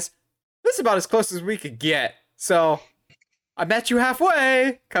 Hey guys, this is about as close as we could get. So I met you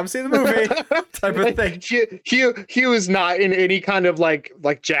halfway. Come see the movie, type of thing. Hugh is not in any kind of like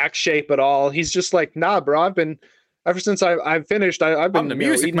jack shape at all. He's just like, nah, bro. I've been ever since I've finished. I've been I'm the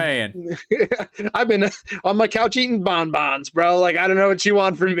music man. I've been on my couch eating bonbons, bro. Like I don't know what you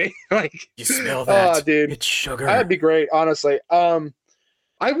want from me. Like you smell that? Oh, dude, it's sugar. That'd be great, honestly.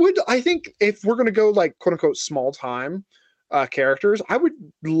 I think if we're gonna go like quote unquote small time characters, I would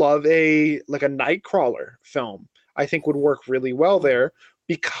love a Nightcrawler film. I think would work really well there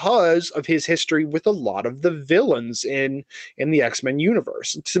because of his history with a lot of the villains in the X-Men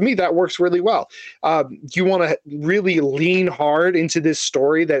universe. To me, that works really well. You want to really lean hard into this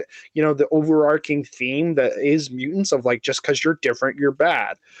story that, the overarching theme that is mutants of like, just because you're different, you're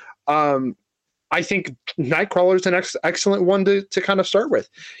bad. I think Nightcrawler is an excellent one to kind of start with.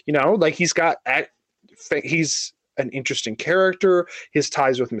 He's an interesting character. His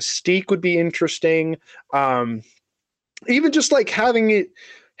ties with Mystique would be interesting. Even just like having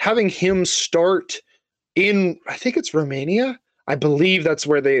him start in, I think it's Romania. I believe that's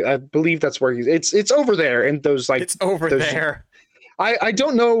where he's. It's over there, and those like it's over there. I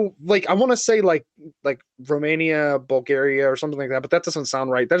don't know. Like I want to say like Romania, Bulgaria, or something like that, but that doesn't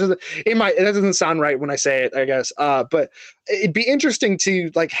sound right. That doesn't sound right when I say it, I guess. But it'd be interesting to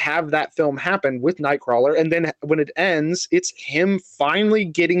like have that film happen with Nightcrawler, and then when it ends, it's him finally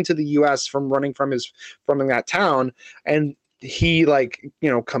getting to the U.S. from running from that town, and he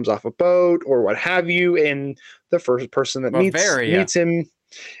comes off a boat or what have you, and the first person that meets him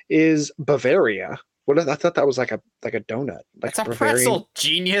is Bavaria. I thought that was like a donut. Like a pretzel,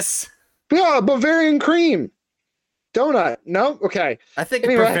 genius. Yeah, Bavarian cream donut. No, okay. I think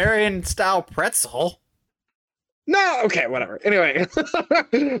anyway. Bavarian style pretzel. No, okay, whatever. Anyway,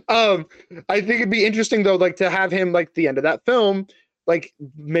 I think it'd be interesting though, like to have him like the end of that film. Like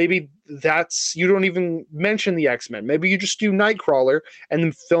maybe you don't even mention the X-Men. Maybe you just do Nightcrawler, and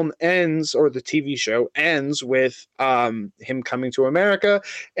the film ends, or the TV show ends with him coming to America,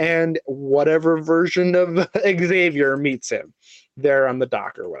 and whatever version of Xavier meets him there on the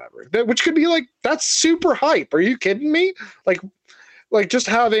dock or whatever. Which could be like, that's super hype. Are you kidding me? Like just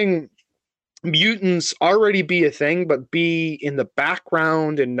having mutants already be a thing, but be in the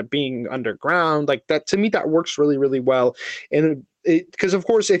background and being underground, like that, to me that works really, really well. And because of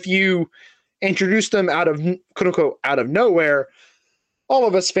course if you introduce them out of quote unquote out of nowhere, all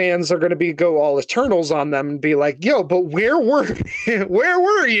of us fans are going to go all Eternals on them and be like, yo, but where were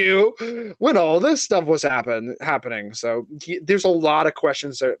you when all this stuff was happening? So there's a lot of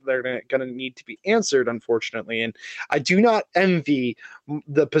questions that they're going to need to be answered, unfortunately. And I do not envy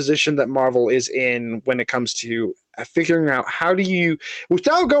the position that Marvel is in when it comes to figuring out how do you,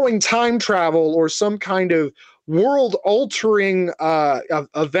 without going time travel or some kind of world altering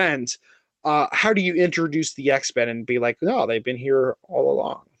event, how do you introduce the X-Men and be like, no, they've been here all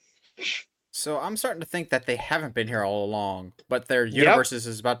along? So I'm starting to think that they haven't been here all along, but their universes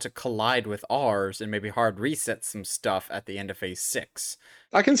is about to collide with ours and maybe hard reset some stuff at the end of Phase 6.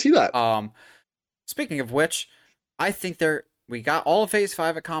 I can see that. Speaking of which, I think we got all of Phase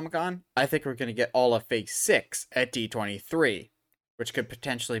 5 at Comic-Con. I think we're going to get all of Phase 6 at D23. Which could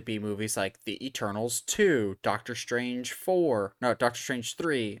potentially be movies like The Eternals 2, Doctor Strange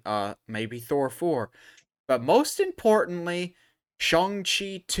 3, maybe Thor 4. But most importantly,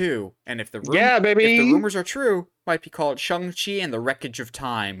 Shang-Chi 2. And if the rumors are true, might be called Shang-Chi and the Wreckage of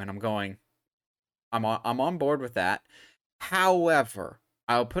Time. And I'm on board with that. However,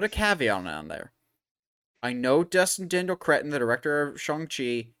 I'll put a caveat on there. I know Destin Daniel Cretton, the director of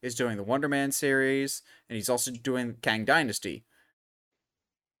Shang-Chi, is doing the Wonder Man series, and he's also doing Kang Dynasty.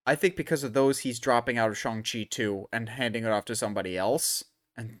 I think because of those, he's dropping out of Shang-Chi 2 and handing it off to somebody else.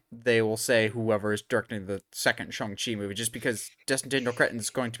 And they will say whoever is directing the second Shang-Chi movie, just because Destin Daniel Cretton is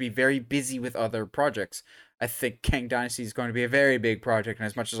going to be very busy with other projects. I think Kang Dynasty is going to be a very big project, and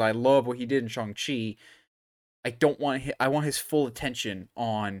as much as I love what he did in Shang-Chi, I want his full attention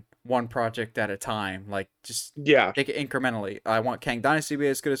on one project at a time. Like, just take it incrementally. I want Kang Dynasty to be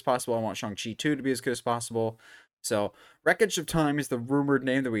as good as possible. I want Shang-Chi 2 to be as good as possible. So, Wreckage of Time is the rumored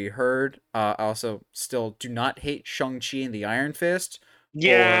name that we heard. I also still do not hate Shang-Chi and the Iron Fist.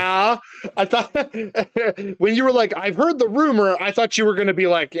 Yeah, I thought when you were like, I've heard the rumor, I thought you were going to be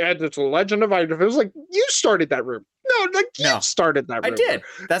like, yeah, it's a Legend of Iron. It was like, you started that rumor. No, like you started that rumor. I did.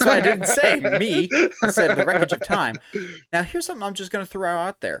 That's why I didn't say me. I said the Wreckage of Time. Now, here's something I'm just going to throw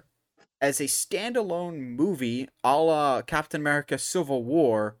out there. As a standalone movie, a la Captain America Civil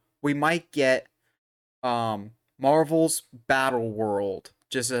War, we might get Marvel's Battle World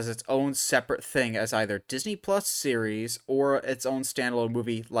just as its own separate thing as either Disney Plus series or its own standalone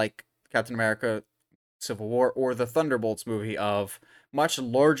movie like Captain America Civil War or the Thunderbolts movie of much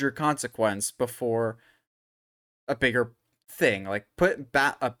larger consequence before a bigger thing. Like put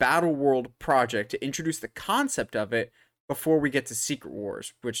a Battle World project to introduce the concept of it before we get to Secret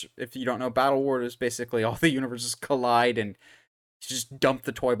Wars, which if you don't know, Battle World is basically all the universes collide and just dump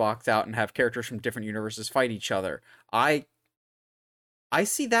the toy box out and have characters from different universes fight each other. I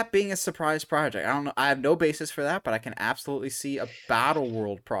see that being a surprise project. I don't know. I have no basis for that, but I can absolutely see a Battle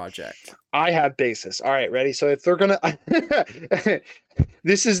World project. I have basis. All right, ready? So if they're gonna,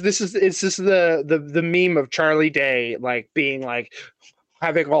 this is the meme of Charlie Day like being like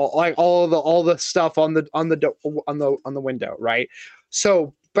having all the stuff on the window, right?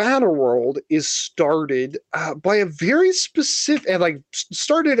 So Battle World is started by a very specific and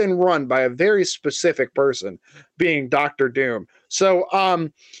started and run by a very specific person, being Doctor Doom. So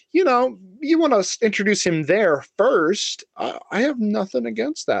you want to introduce him there first. I have nothing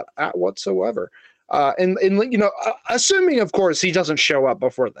against that whatsoever. And assuming of course he doesn't show up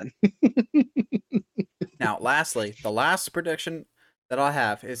before then. Now, lastly, the last prediction that I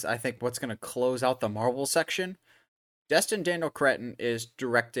have is I think what's going to close out the Marvel section. Destin Daniel Cretton is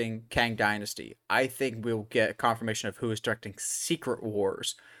directing Kang Dynasty. I think we'll get confirmation of who is directing Secret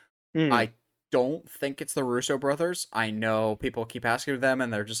Wars. I don't think it's the Russo brothers. I know people keep asking them,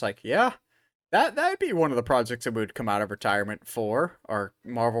 and they're just like, yeah, that'd be one of the projects that would come out of retirement for, or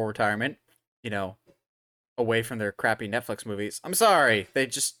Marvel retirement, away from their crappy Netflix movies. I'm sorry.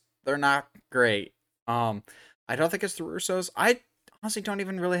 They're not great. I don't think it's the Russos. I honestly don't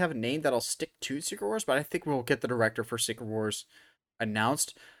even really have a name that'll stick to Secret Wars, but I think we'll get the director for Secret Wars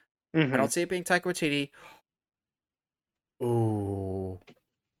announced. I don't see it being Taika Waititi. Ooh.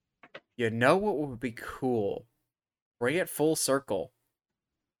 You know what would be cool? Bring it full circle.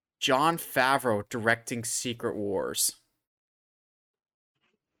 Jon Favreau directing Secret Wars.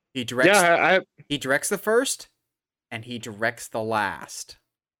 He directs he directs the first, and he directs the last.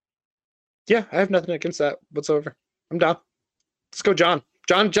 Yeah, I have nothing against that whatsoever. I'm down. Let's go, John.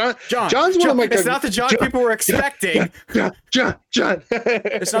 John's one of my. It's not the John people were expecting. John.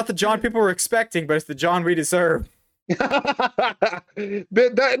 It's not the John people were expecting, but it's the John we deserve. That's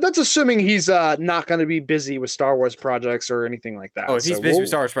assuming he's not going to be busy with Star Wars projects or anything like that. Oh, if he's busy with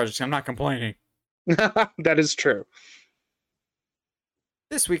Star Wars projects, I'm not complaining. That is true.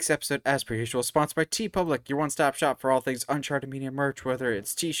 This week's episode, as per usual, is sponsored by TeePublic, your one-stop shop for all things Uncharted Media merch, whether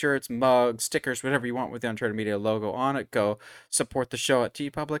it's t-shirts, mugs, stickers, whatever you want with the Uncharted Media logo on it. Go support the show at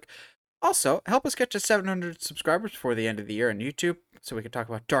TeePublic. Also, help us get to 700 subscribers before the end of the year on YouTube, so we can talk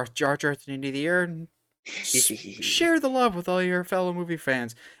about Darth Jar Jar at the end of the year and share the love with all your fellow movie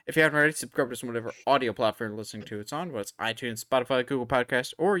fans. If you haven't already, subscribe to us on whatever audio platform you're listening to it's on, whether it's iTunes, Spotify, Google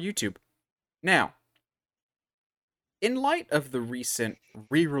Podcasts, or YouTube. Now, in light of the recent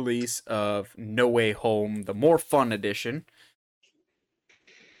re-release of No Way Home, the More Fun Edition,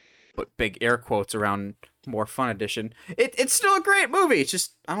 put big air quotes around More Fun Edition, it's still a great movie. It's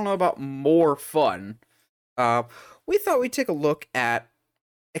just, I don't know about more fun. We thought we'd take a look at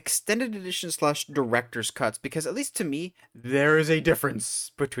extended edition / director's cuts, because at least to me, there is a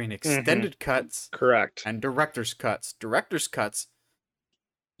difference between extended cuts correct and director's cuts. Director's cuts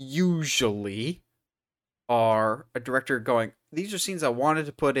usually are a director going, these are scenes I wanted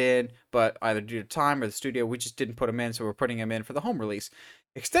to put in, but either due to time or the studio, we just didn't put them in, so we're putting them in for the home release.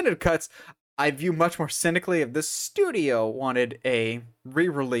 Extended cuts, I view much more cynically if the studio wanted a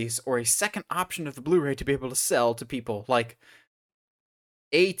re-release or a second option of the Blu-ray to be able to sell to people. Like,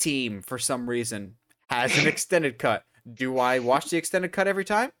 A-Team, for some reason, has an extended cut. Do I watch the extended cut every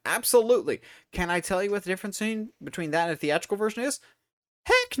time? Absolutely. Can I tell you what the difference between that and the theatrical version is?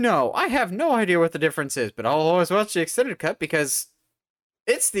 Heck no! I have no idea what the difference is, but I'll always watch the extended cut because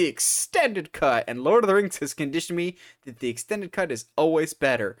it's the extended cut, and Lord of the Rings has conditioned me that the extended cut is always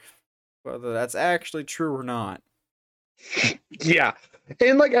better. Whether that's actually true or not. Yeah.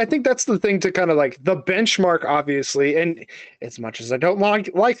 And I think that's the thing to kind of the benchmark, obviously, and as much as I don't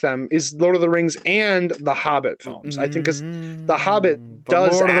like them, is Lord of the Rings and the Hobbit films. I think because the Hobbit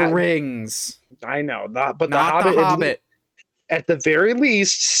does Lord of the Rings. I know that, but the Not The Hobbit Hobbit. at the very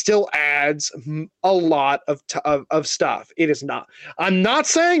least still adds a lot of stuff. It is not. I'm not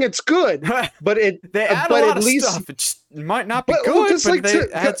saying it's good, but They add a but lot at of least. stuff. It just might not be But well, good, because but like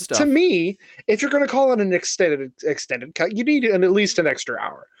they add to stuff. me, if you're going to call it an extended cut, you need at least an extra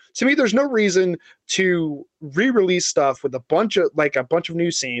hour. To me, there's no reason to re-release stuff with a bunch of new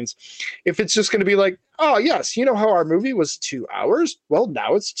scenes if it's just going to be like, oh yes, you know how our movie was 2 hours? Well,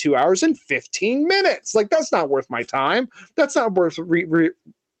 now it's 2 hours and 15 minutes. Like that's not worth my time. That's not worth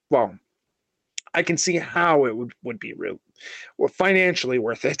well, I can see how it would be real, well, financially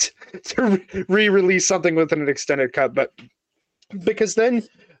worth it to re-release something with an extended cut, but because then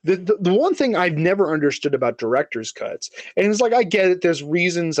the one thing I've never understood about director's cuts, and it's like I get it, there's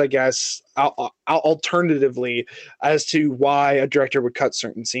reasons, I guess, alternatively as to why a director would cut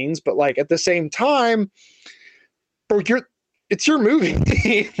certain scenes, but like at the same time, bro, it's your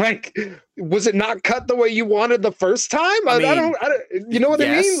movie. Like, was it not cut the way you wanted the first time? I don't, you know what I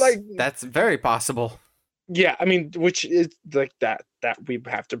mean? Like, that's very possible. yeah, I mean, which is like that we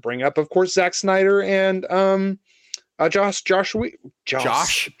have to bring up, of course, Zack Snyder and Josh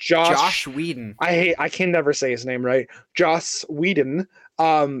Whedon. I can never say his name right. Joss Whedon.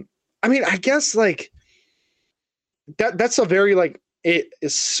 I mean, I guess like that's a very like it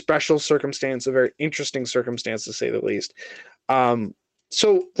is special circumstance, a very interesting circumstance to say the least.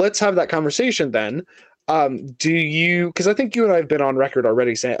 So let's have that conversation then. Do you, because I think you and I have been on record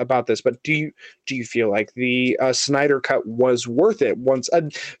already saying about this, but do you feel like the Snyder cut was worth it once,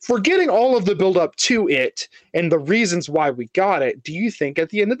 forgetting all of the build up to it and the reasons why we got it? Do you think at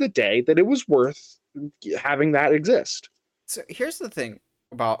the end of the day that it was worth having that exist? So here's the thing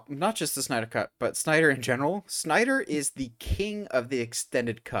about not just the Snyder cut, but Snyder in general. Snyder is the king of the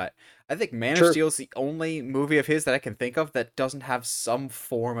extended cut. I think Man of Steel is the only movie of his that I can think of that doesn't have some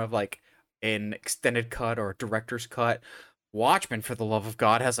form of like an extended cut or a director's cut. Watchmen, for the love of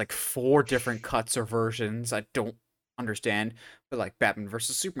God, has like 4 different cuts or versions. I don't understand. But like Batman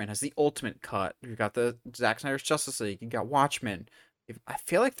versus Superman has the ultimate cut. You got the Zack Snyder's Justice League. You got Watchmen. I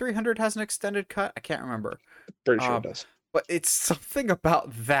feel like 300 has an extended cut. I can't remember. Pretty sure it does. But it's something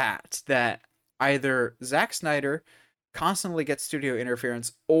about that either Zack Snyder constantly gets studio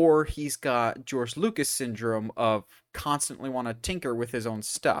interference, or he's got George Lucas syndrome of constantly want to tinker with his own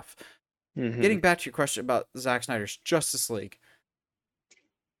stuff. Mm-hmm. Getting back to your question about Zack Snyder's Justice League,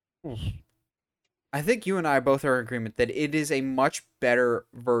 I think you and I both are in agreement that it is a much better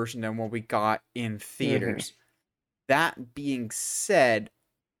version than what we got in theaters. Mm-hmm. That being said,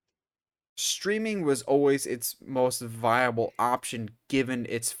 streaming was always its most viable option given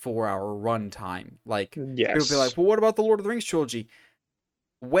its 4-hour runtime. Like, yes. People be like, well, what about the Lord of the Rings trilogy?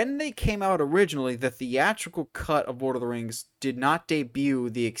 When they came out originally, the theatrical cut of Lord of the Rings did not debut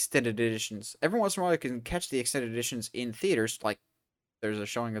the extended editions. Every once in a while, you can catch the extended editions in theaters. Like, there's a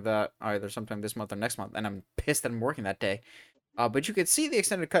showing of that either sometime this month or next month, and I'm pissed that I'm working that day. But you could see the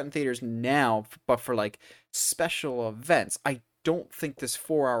extended cut in theaters now, but for, like, special events. I don't think this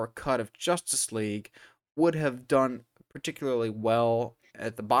 4-hour cut of Justice League would have done particularly well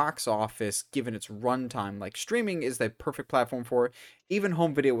at the box office given its runtime. Like, streaming is the perfect platform for it. Even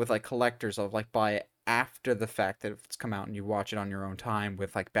home video with like collectors of like buy it after the fact that it's come out and you watch it on your own time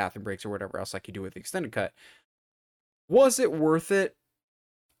with like bathroom breaks or whatever else like you do with the extended cut. Was it worth it?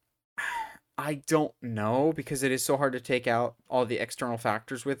 I don't know, because it is so hard to take out all the external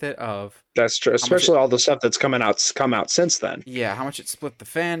factors with it. Of that's true, especially all the stuff that's come out since then. Yeah, how much it split the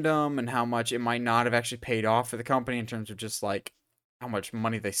fandom and how much it might not have actually paid off for the company in terms of just like how much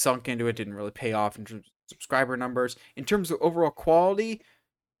money they sunk into it. Didn't really pay off in terms of subscriber numbers. In terms of overall quality,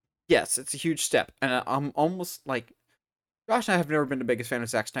 yes, it's a huge step. And I'm almost like, Josh and I have never been the biggest fan of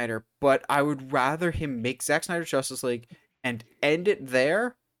Zack Snyder, but I would rather him make Zack Snyder's Justice League and end it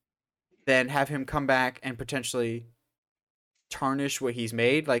there than have him come back and potentially tarnish what he's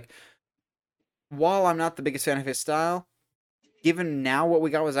made. Like, while I'm not the biggest fan of his style, given now what we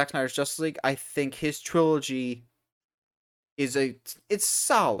got with Zack Snyder's Justice League, I think his trilogy it's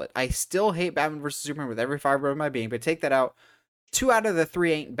solid. I still hate Batman vs. Superman with every fiber of my being, but take that out, 2 out of the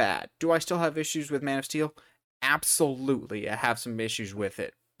 3 ain't bad. Do I still have issues with Man of Steel? Absolutely. I have some issues with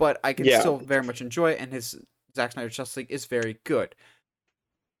it, but I can still very much enjoy it, and his Zack Snyder's Justice League is very good.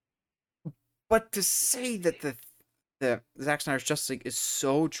 But to say that the Zack Snyder's Justice League is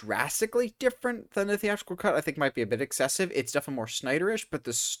so drastically different than the theatrical cut, I think might be a bit excessive. It's definitely more Snyderish, but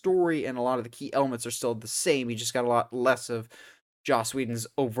the story and a lot of the key elements are still the same. You just got a lot less of Joss Whedon's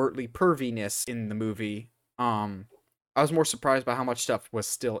overtly perviness in the movie. I was more surprised by how much stuff was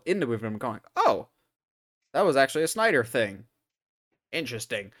still in the movie. I'm going, oh, that was actually a Snyder thing.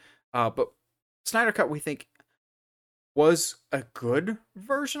 Interesting. But Snyder Cut we think was a good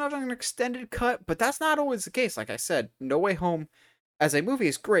version of an extended cut, but that's not always the case. Like I said, No Way Home as a movie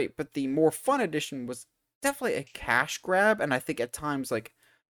is great, but the more fun edition was definitely a cash grab, and I think at times like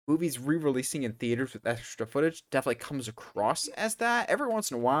movies re-releasing in theaters with extra footage definitely comes across as that. Every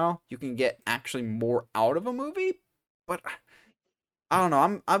once in a while, you can get actually more out of a movie, but I don't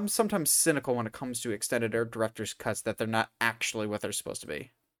know. I'm sometimes cynical when it comes to extended or director's cuts that they're not actually what they're supposed to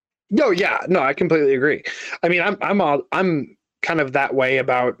be. No, yeah, no, I completely agree. I mean, I'm kind of that way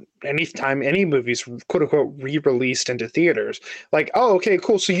about anytime any movies quote unquote re-released into theaters. Like, oh, okay,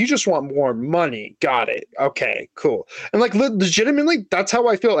 cool. So you just want more money? Got it. Okay, cool. And like legitimately, that's how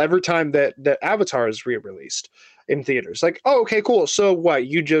I feel every time that Avatar is re-released in theaters. Like, oh, okay, cool. So what?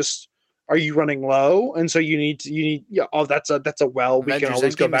 You just are you running low? And so you need yeah. Oh, that's a well. We can Avengers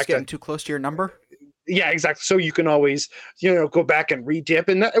always go Endgame is back to getting too close to your number. yeah, exactly. So you can always, go back and re-dip,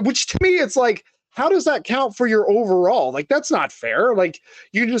 and that, which to me, it's like, how does that count for your overall? Like, that's not fair. Like,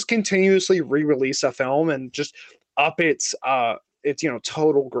 you just continuously re-release a film and just up its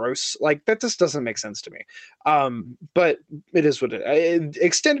total gross. Like, that just doesn't make sense to me. But it is what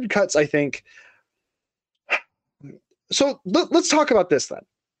extended cuts, I think. So let's talk about this then.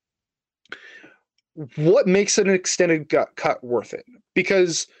 What makes an extended cut worth it?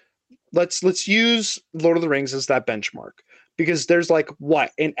 Because let's use Lord of the Rings as that benchmark, because there's like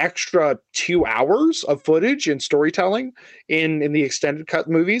what, an extra 2 hours of footage and storytelling in the extended cut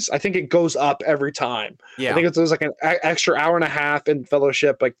movies. I think it goes up every time. I Yeah. think there's like an extra hour and a half in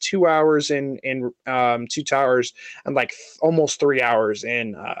Fellowship, like 2 hours in Two Towers, and like almost 3 hours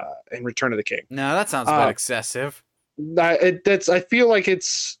in Return of the King. No, that sounds a bit Uh, excessive. that's I feel like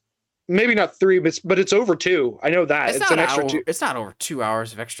it's maybe not three, but it's over two. I know that it's an extra two. It's not over 2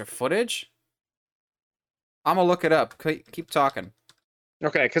 hours of extra footage. I'm gonna look it up. Keep talking.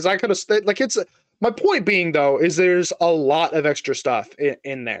 Okay, because I could have like it's my point being though is there's a lot of extra stuff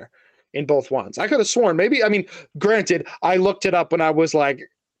in there in both ones. I could have sworn maybe, I mean, granted, I looked it up when I was like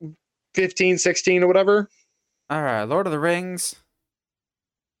 15, 16 or whatever. All right, Lord of the Rings.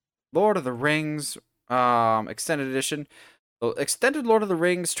 Lord of the Rings, extended edition. The extended Lord of the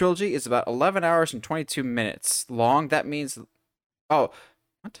Rings trilogy is about 11 hours and 22 minutes long. That means, oh,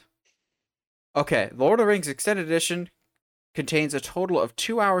 what? Okay, Lord of the Rings extended edition contains a total of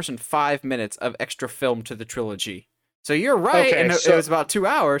 2 hours and 5 minutes of extra film to the trilogy. So you're right, Okay, and it so was about 2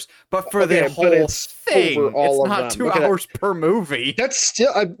 hours, but for okay, the but whole it's thing, over it's all of not them. two Okay, hours per movie. that's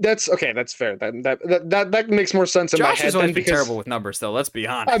still that's okay. That's fair. That makes more sense in my Josh head has then always been because terrible with numbers, though. Let's be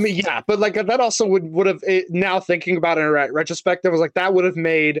I honest. mean, yeah, but like that also would have now thinking about it in retrospective, was like that would have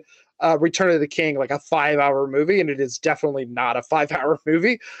made Return of the King like a 5 hour movie, and it is definitely not a 5 hour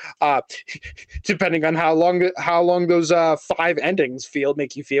movie. Uh, depending on how long those five endings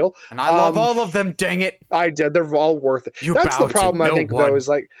make you feel. And I love Um, all of them, dang it. I did. They're all worth it. You That's the bow to problem I no think though one. is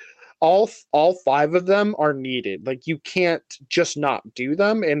like all five of them are needed. Like you can't just not do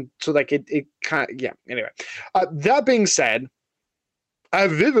them, and so like it kind of yeah. Anyway, that being said. I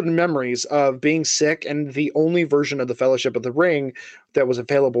have vivid memories of being sick, and the only version of the Fellowship of the Ring that was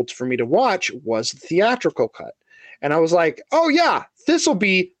available for me to watch was the theatrical cut. And I was like, "Oh yeah, this will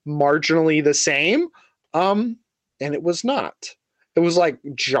be marginally the same." And it was not. It was like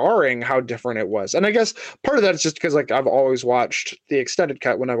jarring how different it was. And I guess part of that is just because like I've always watched the extended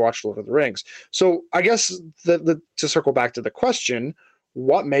cut when I watched Lord of the Rings. So I guess the to circle back to the question,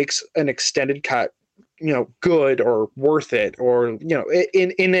 what makes an extended cut good or worth it, or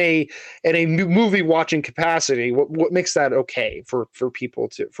in a movie watching capacity, what makes that okay for people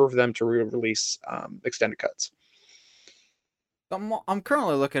to for them to release extended cuts? I'm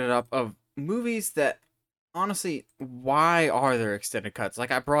currently looking it up of movies that honestly, why are there extended cuts?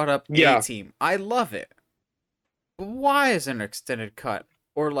 Like I brought up A Yeah, Team. I love it. But why is there an extended cut?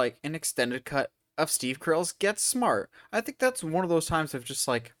 Or like an extended cut of Steve Carell's Get Smart? I think that's one of those times of just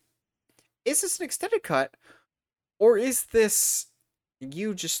like, is this an extended cut? Or is this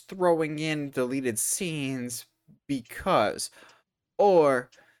you just throwing in deleted scenes because? Or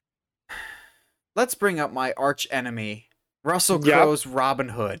let's bring up my arch enemy, Russell yep. Crowe's Robin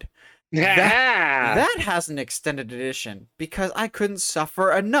Hood. That has an extended edition because I couldn't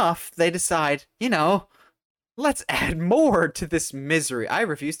suffer enough. They decide, let's add more to this misery. I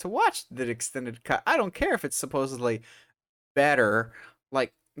refuse to watch the extended cut. I don't care if it's supposedly better.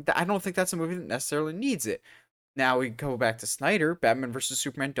 Like, I don't think that's a movie that necessarily needs it. Now we go back to Snyder. Batman vs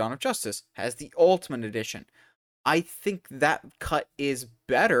Superman: Dawn of Justice has the Ultimate Edition. I think that cut is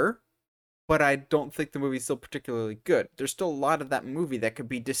better, but I don't think the movie's still particularly good. There's still a lot of that movie that could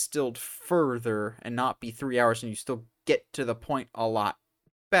be distilled further and not be 3 hours, and you still get to the point a lot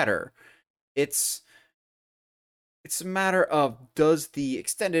better. It's a matter of, does the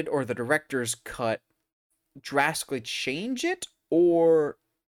extended or the director's cut drastically change it or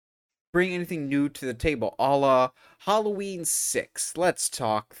bring anything new to the table, a la Halloween 6. Let's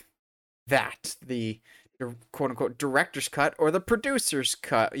talk that. The quote unquote director's cut or the producer's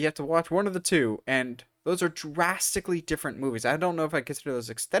cut. You have to watch one of the two, and those are drastically different movies. I don't know if I consider those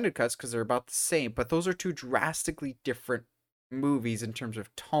extended cuts because they're about the same, but those are two drastically different movies in terms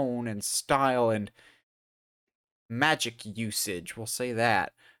of tone and style and magic usage. We'll say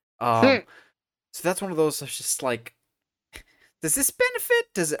that. So that's one of those that's just like, does this benefit?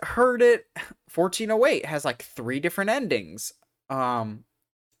 Does it hurt it? 1408 has like 3 different endings.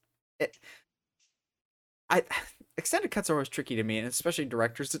 Extended cuts are always tricky to me, and especially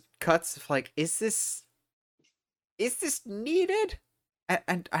director's cuts. Like, is this needed?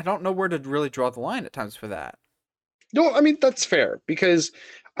 And I don't know where to really draw the line at times for that. No, I mean that's fair, because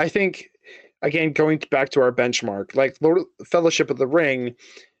I think, again, going back to our benchmark, like Fellowship of the Ring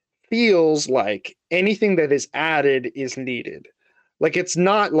feels like anything that is added is needed. Like, it's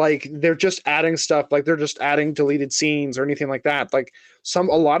not like they're just adding stuff, like they're just adding deleted scenes or anything like that. Like, a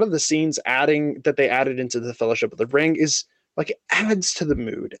lot of the scenes that they added into the Fellowship of the Ring is like, it adds to the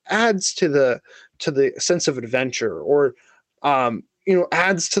mood, adds to the sense of adventure, or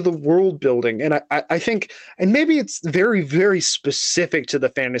adds to the world building. And I think, and maybe it's very, very specific to the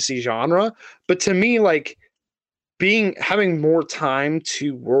fantasy genre, but to me, like, having more time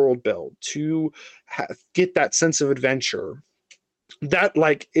to world build, to get that sense of adventure, that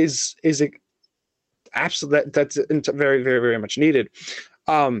like is absolutely, that's very, very, very much needed.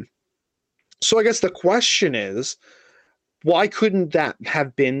 So I guess the question is, why couldn't that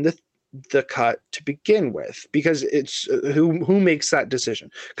have been the cut to begin with? Because it's who makes that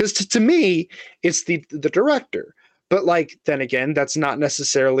decision? Because to me, it's the director. But like, then again, that's not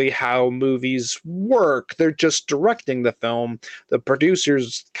necessarily how movies work. They're just directing the film. The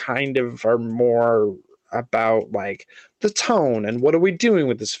producers kind of are more about like the tone and what are we doing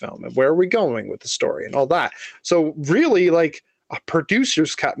with this film and where are we going with the story and all that. So really, like, a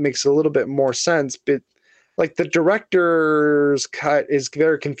producer's cut makes a little bit more sense, but like the director's cut is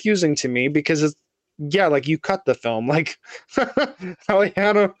very confusing to me, because it's, yeah, like, you cut the film, like,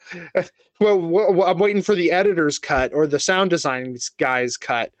 Alejandro, well, I'm waiting for the editor's cut or the sound design guy's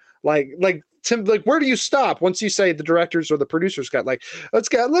cut. Like Tim, like, where do you stop once you say the director's or the producer's cut? Like, let's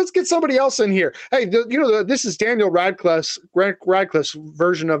get somebody else in here. Hey, this is Daniel Radcliffe's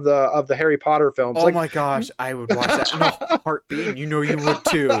version of the Harry Potter films. Oh, like, my gosh, I would watch that in a heartbeat. You know you would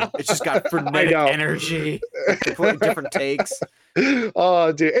too. It's just got frenetic energy, completely different takes.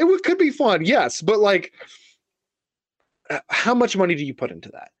 Oh, dude, it could be fun, yes, but like, how much money do you put into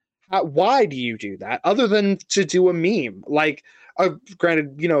that? Why do you do that other than to do a meme? Like,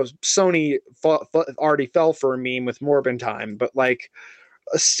 granted, Sony already fell for a meme with Morbin Time, but like,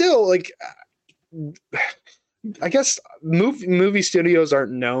 still, like, I guess movie studios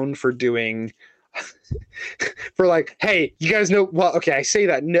aren't known for doing for like, hey, you guys know, well, okay, I say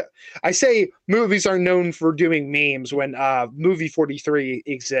that, no, I say movies are known for doing memes when movie 43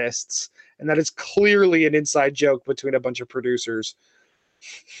 exists, and that is clearly an inside joke between a bunch of producers.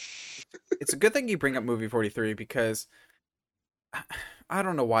 It's a good thing you bring up movie 43, because I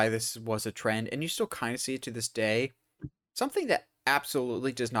don't know why this was a trend, and you still kind of see it to this day. Something that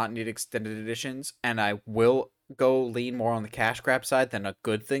absolutely does not need extended editions, and I will go lean more on the cash grab side than a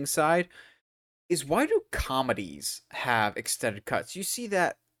good thing side, is why do comedies have extended cuts? You see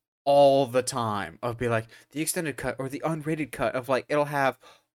that all the time, of be like the extended cut or the unrated cut, of like, it'll have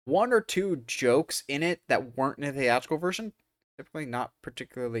 1 or 2 jokes in it that weren't in the theatrical version. Typically not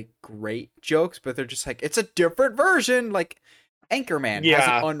particularly great jokes, but they're just like, it's a different version. Like, Anchorman has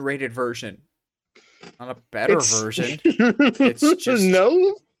an unrated version. Not a better version. It's just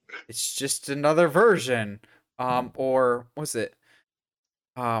no. It's just another version. Or was it?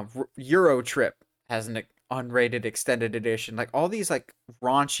 Euro Trip has an unrated extended edition. Like, all these like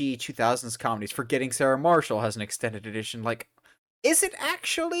raunchy 2000s comedies. Forgetting Sarah Marshall has an extended edition. Like, is it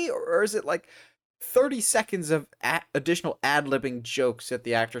actually, or is it like 30 seconds of additional ad-libbing jokes that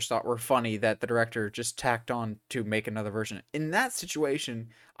the actors thought were funny that the director just tacked on to make another version? In that situation,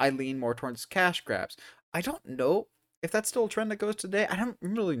 I lean more towards cash grabs. I don't know if that's still a trend that goes today. I haven't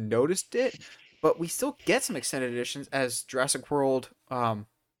really noticed it, but we still get some extended editions, as Jurassic World,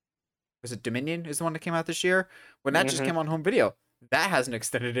 was it Dominion is the one that came out this year? When that just came on home video, that has an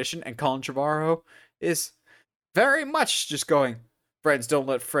extended edition, and Colin Trevorrow is very much just going, friends don't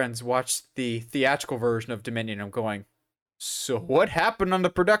let friends watch the theatrical version of Dominion. I'm going, so what happened on the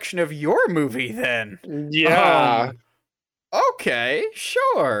production of your movie then? Yeah. Okay,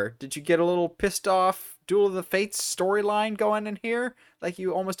 sure. Did you get a little pissed off Duel of the Fates storyline going in here like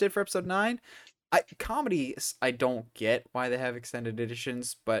you almost did for episode 9? Comedies, I don't get why they have extended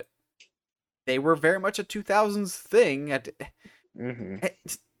editions, but they were very much a 2000s thing. Mm-hmm.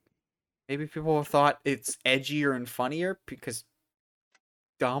 Maybe people have thought it's edgier and funnier because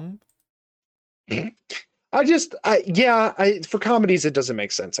dumb. For comedies it doesn't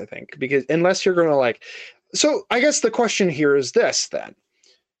make sense, I think, because unless you're gonna like, so I guess the question here is this then: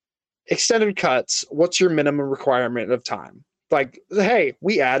 extended cuts, what's your minimum requirement of time? Like, hey,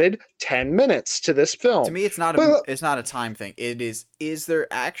 we added 10 minutes to this film. To me, it's not a time thing. It is there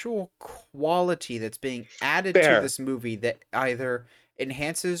actual quality that's being added to this movie that either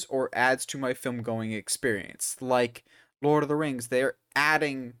enhances or adds to my film going experience? Like Lord of the Rings, they're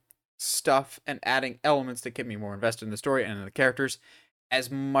adding stuff and adding elements that get me more invested in the story and in the characters. As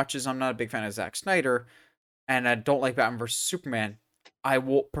much as I'm not a big fan of Zack Snyder and I don't like Batman vs Superman, I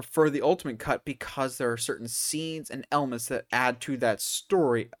will prefer the Ultimate Cut because there are certain scenes and elements that add to that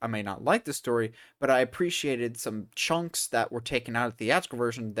story. I may not like the story, but I appreciated some chunks that were taken out of the theatrical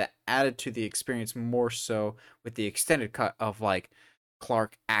version that added to the experience more so with the extended cut of like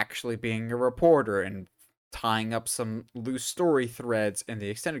Clark actually being a reporter and tying up some loose story threads in the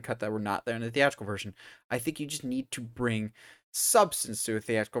extended cut that were not there in the theatrical version. I think you just need to bring substance to a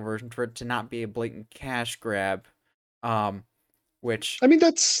theatrical version for it to not be a blatant cash grab. Which I mean,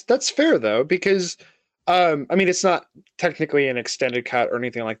 that's fair though, because I mean, it's not technically an extended cut or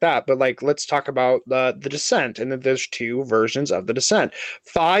anything like that, but like, let's talk about the Descent, and then there's two versions of the Descent.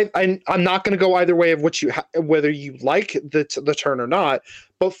 I'm not going to go either way of whether you like the turn or not,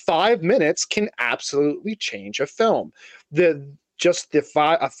 but 5 minutes can absolutely change a film. A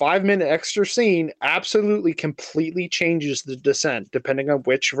 5-minute extra scene absolutely completely changes the Descent depending on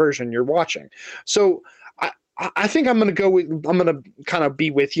which version you're watching. So I think I'm going to kind of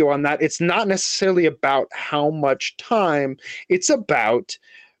be with you on that. It's not necessarily about how much time, it's about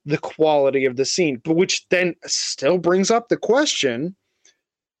the quality of the scene, but which then still brings up the question,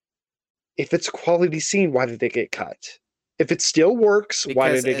 if it's a quality scene, why did it get cut? If it still works,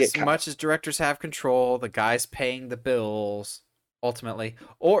 why did it get cut? As much as directors have control, the guy's paying the bills, ultimately,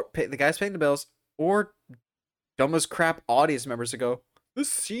 or the guy's paying the bills, or dumb as crap audience members to go, this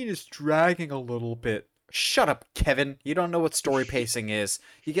scene is dragging a little bit. Shut up, Kevin. You don't know what story pacing is.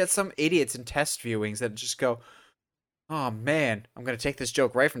 You get some idiots in test viewings that just go, oh man, I'm going to take this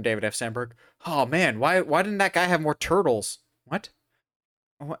joke right from David F. Sandberg. Oh man, why didn't that guy have more turtles? What?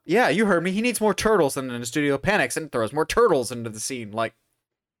 Yeah, you heard me. He needs more turtles. And then the studio panics and throws more turtles into the scene. Like,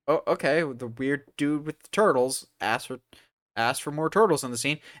 oh, okay, the weird dude with the turtles asked for more turtles in the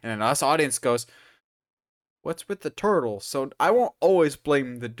scene. And then us audience goes, what's with the turtle? So I won't always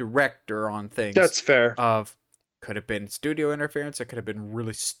blame the director on things. That's fair. Could have been studio interference. It could have been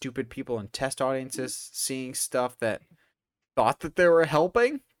really stupid people in test audiences seeing stuff that thought that they were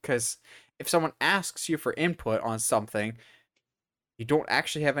helping. Because if someone asks you for input on something, you don't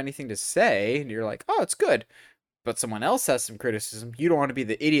actually have anything to say, and you're like, oh, it's good. But someone else has some criticism. You don't want to be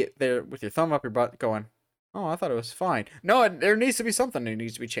the idiot there with your thumb up your butt going, oh, I thought it was fine. No, there needs to be something that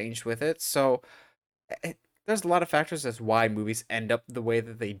needs to be changed with it. So there's a lot of factors as why movies end up the way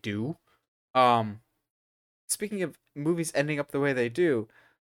that they do. Speaking of movies ending up the way they do,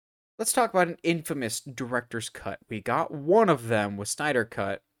 let's talk about an infamous director's cut. We got one of them with Snyder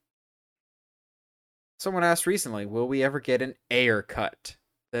Cut. Someone asked recently, will we ever get an Ayer cut?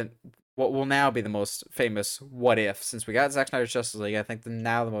 Then what will now be the most famous what if? Since we got Zack Snyder's Justice League, I think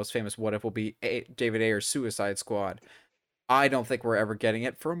now the most famous what if will be David Ayer's Suicide Squad. I don't think we're ever getting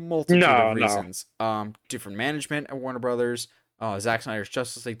it for a multitude of reasons. Different management at Warner Brothers. Zack Snyder's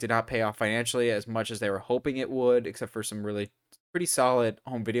Justice League did not pay off financially as much as they were hoping it would, except for some really pretty solid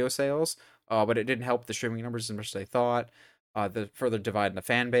home video sales. But it didn't help the streaming numbers as much as they thought. The further divide in the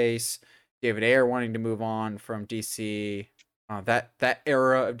fan base. David Ayer wanting to move on from DC. That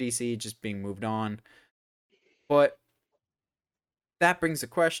era of DC just being moved on. But that brings the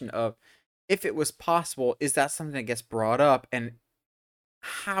question of, if it was possible, is that something that gets brought up? And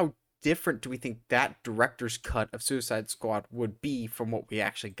how different do we think that director's cut of Suicide Squad would be from what we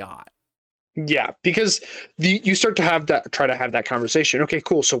actually got? Yeah, because you start to try to have that conversation. Okay,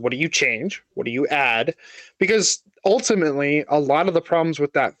 cool. So what do you change? What do you add? Because ultimately, a lot of the problems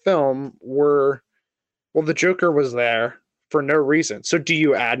with that film were, well, the Joker was there for no reason. So do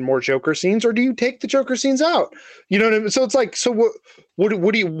you add more Joker scenes, or do you take the Joker scenes out? You know what I mean? So it's like, so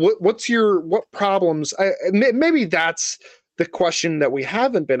what problems? Maybe that's the question that we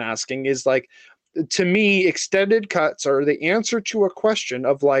haven't been asking, is like, to me, extended cuts are the answer to a question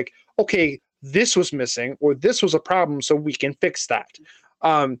of like, okay, this was missing or this was a problem, so we can fix that.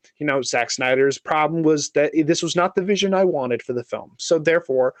 Zack Snyder's problem was that this was not the vision I wanted for the film. So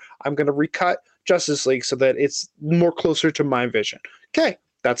therefore, I'm going to recut Justice League so that it's more closer to my vision. Okay,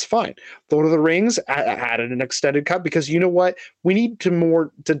 that's fine. Lord of the Rings added an extended cut because you know what? We need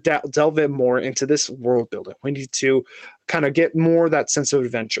to delve in more into this world building. We need to kind of get more that sense of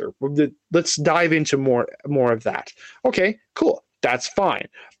adventure. Let's dive into more of that. Okay, cool. That's fine.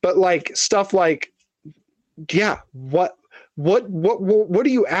 But like stuff like, yeah, what do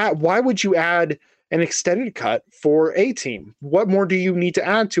you add? Why would you add an extended cut for A-Team? What more do you need to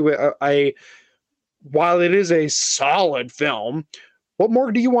add to it? While it is a solid film, what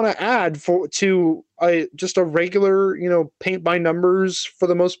more do you want to add to just a regular, paint by numbers for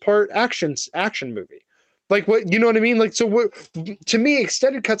the most part action movie? Like what, you know what I mean? Like, so what, to me,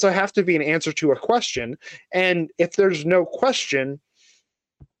 extended cuts have to be an answer to a question. And if there's no question,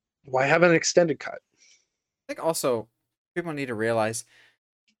 why have an extended cut? I think also people need to realize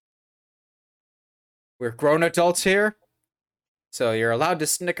we're grown adults here. So you're allowed to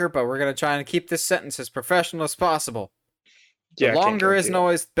snicker, but we're going to try and keep this sentence as professional as possible. The longer isn't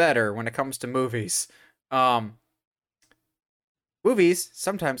always better when it comes to movies. Movies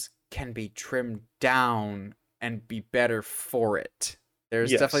sometimes can be trimmed down and be better for it.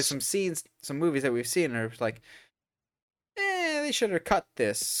 There's definitely some scenes, some movies that we've seen and it's like, they should have cut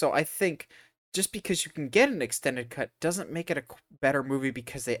this. So I think just because you can get an extended cut doesn't make it a better movie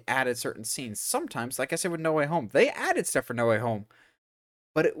because they added certain scenes. Sometimes, like I said with No Way Home, they added stuff for No Way Home,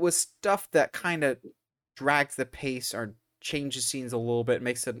 but it was stuff that kind of drags the pace or changes scenes a little bit,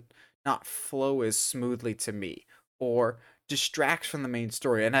 makes it not flow as smoothly to me, or distracts from the main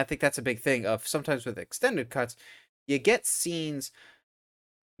story. And I think that's a big thing of sometimes with extended cuts, you get scenes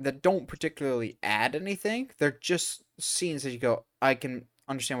that don't particularly add anything. They're just scenes that you go, I can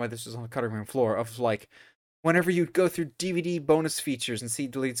understand why this is on the cutting room floor, of like whenever you go through DVD bonus features and see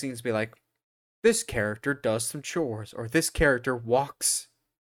deleted scenes, be like, this character does some chores or this character walks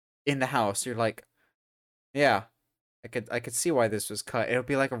in the house. You're like, yeah, I could see why this was cut. It'll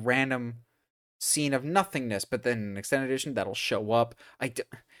be like a random scene of nothingness, but then in an extended edition that'll show up.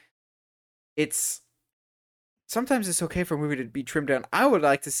 It's sometimes it's okay for a movie to be trimmed down. I would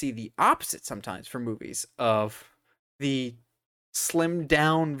like to see the opposite sometimes for movies, of the slimmed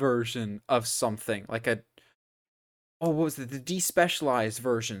down version of something, like what was it? The despecialized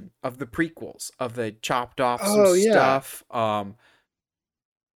version of the prequels, of the chopped off stuff.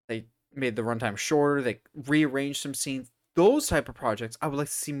 They made the runtime shorter. They rearranged some scenes. Those type of projects I would like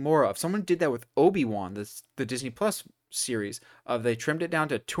to see more of. Someone did that with Obi-Wan, the Disney Plus series. They trimmed it down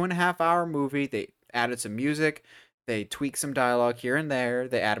to a 2.5-hour movie. They added some music. They tweaked some dialogue here and there.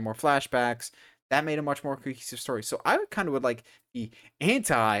 They added more flashbacks. That made a much more cohesive story. So I kind of would like the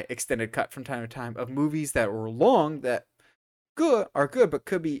anti-extended cut from time to time of movies that were long that are good, but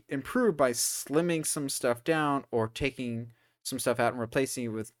could be improved by slimming some stuff down or taking some stuff out and replacing it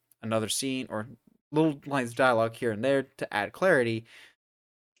with another scene or little lines of dialogue here and there to add clarity.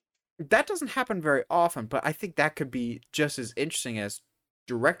 That doesn't happen very often, but I think that could be just as interesting as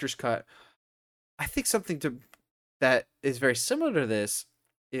director's cut. I think something that is very similar to this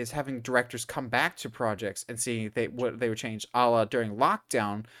is having directors come back to projects and seeing what they would change. A la during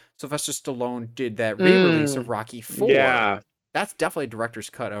lockdown, Sylvester Stallone did that re-release of Rocky 4. Yeah. That's definitely a director's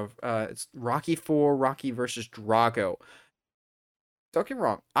cut of it's Rocky 4, Rocky versus Drago. Don't get me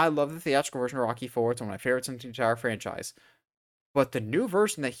wrong, I love the theatrical version of Rocky 4. It's one of my favorites in the entire franchise. But the new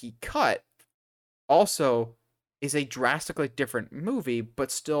version that he cut also is a drastically different movie,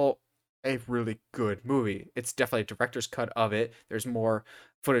 but still a really good movie. It's definitely a director's cut of it. There's more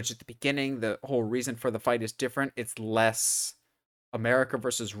footage at the beginning. The whole reason for the fight is different. It's less America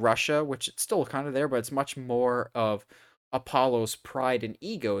versus Russia, which it's still kind of there, but it's much more of Apollo's pride and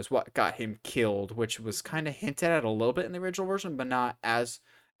ego is what got him killed, which was kind of hinted at a little bit in the original version, but not as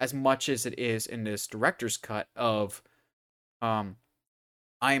much as it is in this director's cut of I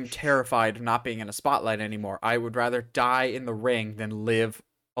am terrified of not being in a spotlight anymore. I would rather die in the ring than live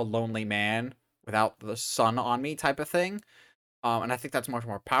a lonely man without the sun on me type of thing. And I think that's much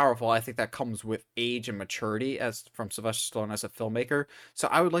more powerful. I think that comes with age and maturity as from Sylvester Stallone as a filmmaker. So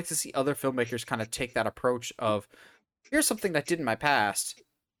I would like to see other filmmakers kind of take that approach of, here's something that did in my past.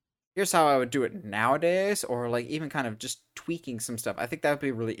 Here's how I would do it nowadays, or like even kind of just tweaking some stuff. I think that would be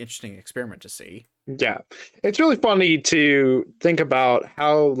a really interesting experiment to see. Yeah. It's really funny to think about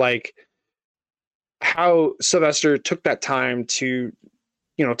how Sylvester took that time to,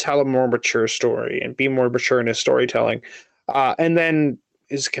 tell a more mature story and be more mature in his storytelling. And then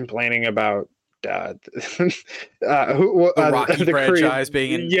is complaining about The Rocky the Korean, franchise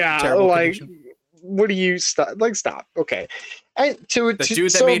being in yeah, terrible like condition. what do you stop? Like stop. Okay, and The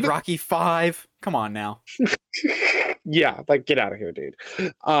dude that so made Rocky 5. Come on now. yeah, like get out of here, dude.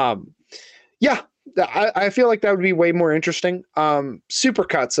 Um, yeah, I feel like that would be way more interesting.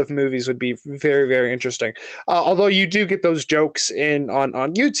 Supercuts of movies would be very, very interesting. Although you do get those jokes in on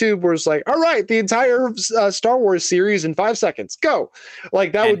YouTube where it's like, all right, the entire Star Wars series in 5 seconds, go.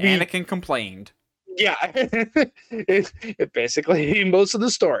 Like that And would be, Anakin complained. yeah, it basically most of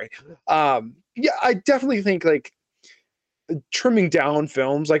the story. Yeah, I definitely think like trimming down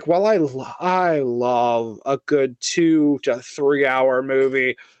films, like while I love a good 2 to 3 hour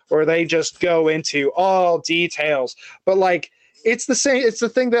movie where they just go into all details, but like it's the same, it's the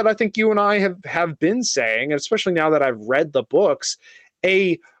thing that I think you and I have been saying, especially now that I've read the books.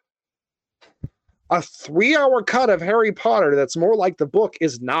 A a 3 hour cut of Harry Potter that's more like the book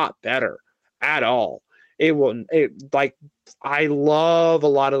is not better at all. It will it like I love a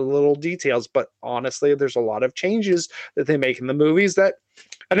lot of the little details, but honestly, there's a lot of changes that they make in the movies that,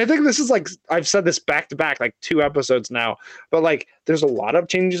 and I think this is like I've said this back to back, like 2 episodes now, but like there's a lot of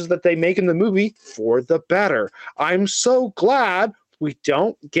changes that they make in the movie for the better. I'm so glad we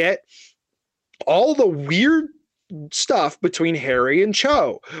don't get all the weird stuff between Harry and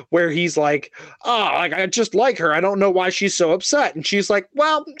Cho, where he's like, "Oh, like I just like her. I don't know why she's so upset." And she's like,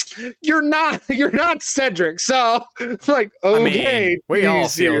 "Well, you're not Cedric." So, like, I okay, mean, we all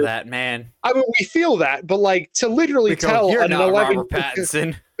geez feel here. that, man. I mean, we feel that, but like to literally We go, tell you're an not 11, Robert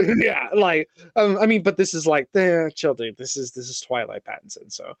Pattinson. yeah, like, I mean, but this is like, chill, dude. This is Twilight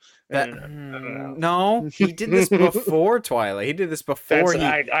Pattinson, so I don't know. No, he did this before Twilight. He did this before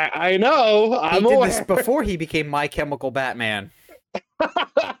That's he I know. he I'm did aware. this before he became My Chemical Batman.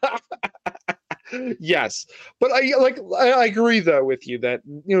 Yes, but I agree though with you that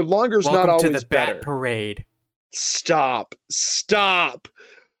longer's not Welcome to always the better. Bat Parade. Stop.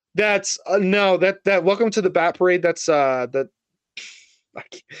 That's no, that Welcome to the Bat Parade. That's that.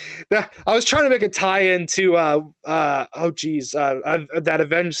 I was trying to make a tie-in to oh geez, that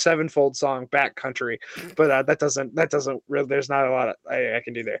Avenged Sevenfold song Backcountry, but that doesn't really, there's not a lot of, I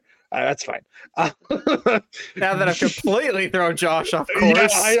can do there. That's fine. Now that I've completely thrown Josh off Yeah,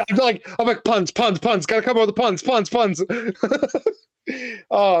 course. I'm like puns. Gotta come up with the puns.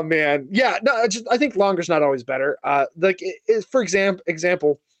 Oh man, yeah. No, I think longer's not always better. For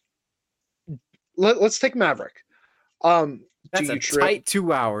example, let's take Maverick. That's a tight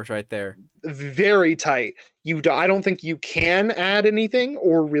 2 hours right there. Very tight. I don't think you can add anything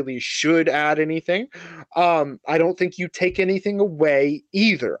or really should add anything. I don't think you take anything away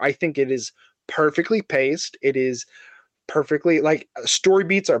either. I think it is perfectly paced. It is perfectly, like, story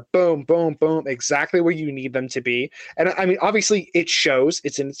beats are boom, boom, boom, exactly where you need them to be. And I mean, obviously it shows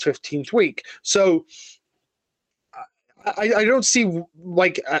it's in its 15th week. So I don't see,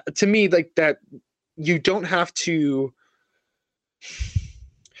 like, to me, like, that you don't have to.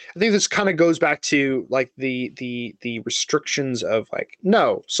 I think this kind of goes back to like the restrictions of like,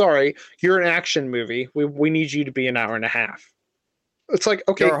 no, sorry, you're an action movie. We need you to be an hour and a half. It's like,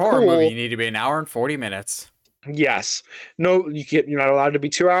 okay, You're a horror cool. movie. You need to be an hour and 40 minutes. Yes. No, you're not allowed to be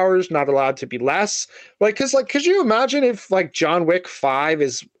 2 hours, not allowed to be less. Like, could you imagine if like John Wick 5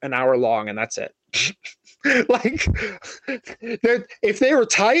 is an hour long and that's it? Like, if they were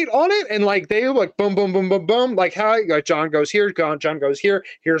tight on it and like they were like boom, boom, boom, boom, boom, like how like John goes here, John goes here,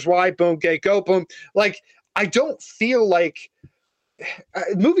 here's why, boom, gay, go, boom. Like, I don't feel like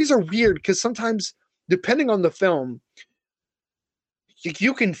movies are weird because sometimes, depending on the film,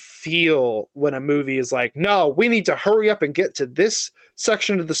 you can feel when a movie is like, no, we need to hurry up and get to this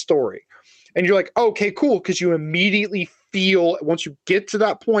section of the story. And you're like, okay, cool, because you immediately feel, once you get to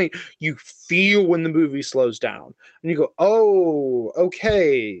that point, you feel when the movie slows down. And you go, oh,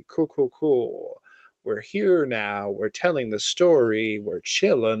 okay, cool. We're here now. We're telling the story. We're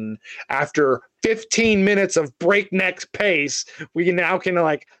chilling. After 15 minutes of breakneck pace, we now can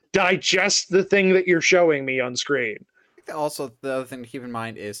like digest the thing that you're showing me on screen. Also, the other thing to keep in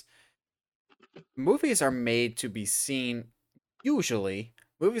mind is movies are made to be seen. Usually,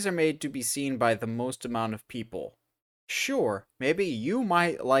 movies are made to be seen by the most amount of people. Sure, maybe you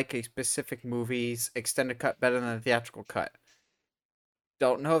might like a specific movie's extended cut better than a theatrical cut.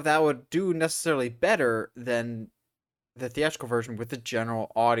 Don't know if that would do necessarily better than the theatrical version with the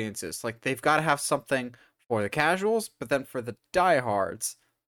general audiences. Like, they've got to have something for the casuals, but then for the diehards,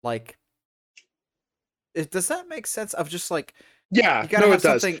 like, does that make sense? Of just like, yeah, you gotta no, have it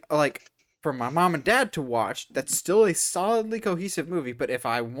does. something like for my mom and dad to watch that's still a solidly cohesive movie, but if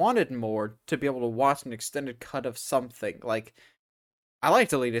I wanted more, to be able to watch an extended cut of something, like I like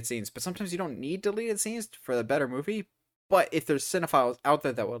deleted scenes, but sometimes you don't need deleted scenes for the better movie. But if there's cinephiles out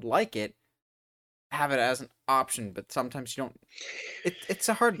there that would like it, have it as an option. But sometimes you don't. It's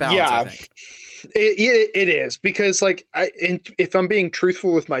a hard balance, I Yeah, think. it is because like if I'm being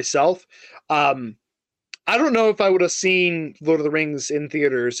truthful with myself, I don't know if I would have seen Lord of the Rings in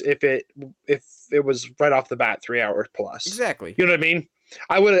theaters if it was right off the bat 3 hours plus. Exactly. You know what I mean?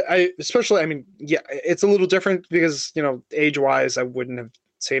 I especially, I mean, yeah, it's a little different because, you know, age wise, I wouldn't have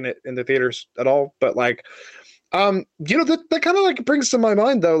seen it in the theaters at all. But like, you know, that kind of like brings to my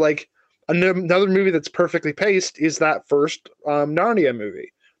mind though, like another movie that's perfectly paced is that first Narnia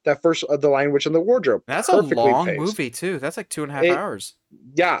movie. That first, The Lion, Witch, and the Wardrobe. That's a Perfectly long paced. movie too. That's like 2.5 hours.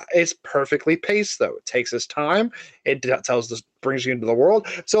 Yeah, it's perfectly paced though. It takes its time. It tells us, brings you into the world.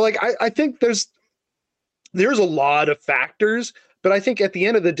 So like, I think there's a lot of factors, but I think at the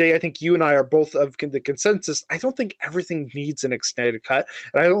end of the day, I think you and I are both of the consensus. I don't think everything needs an extended cut,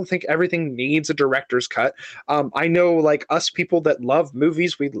 and I don't think everything needs a director's cut. I know, like us people that love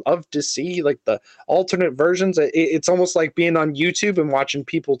movies, we love to see like the alternate versions. It's almost like being on YouTube and watching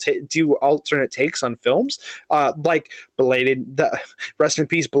people do alternate takes on films. Like rest in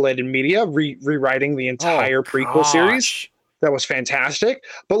peace, Belated Media rewriting the Oh entire prequel series. gosh. That was fantastic,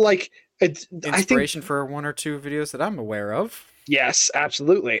 but like. I think Inspiration for one or two videos that I'm aware of. yes,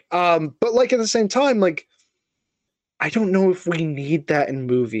 absolutely. But like at the same time, like I don't know if we need that in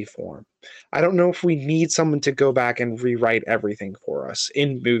movie form. I don't know if we need someone to go back and rewrite everything for us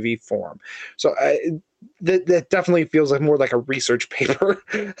in movie form. So that definitely feels like more like a research paper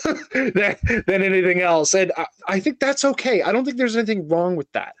than anything else. And I think that's okay. I don't think there's anything wrong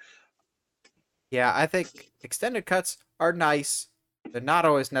with that. Yeah, I think extended cuts are nice. They're not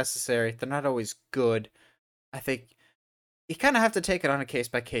always necessary. They're not always good. I think you kind of have to take it on a case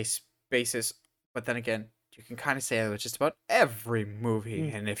by case basis. But then again, you can kind of say that with just about every movie.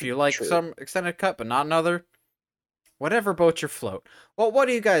 And if you like True. some extended cut but not another, whatever boat your float. Well, what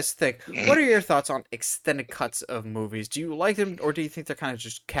do you guys think? What are your thoughts on extended cuts of movies? Do you like them, or do you think they're kind of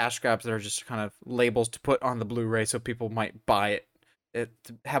just cash grabs that are just kind of labels to put on the Blu-ray so people might buy it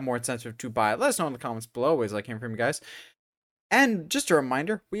to have more incentive to buy it? Let us know in the comments below. Always like hearing from you guys. And just a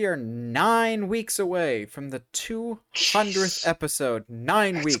reminder, we are 9 weeks away from the 200th episode.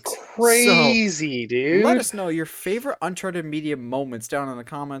 9 That's weeks. crazy, dude. Let us know your favorite Uncharted Media moments down in the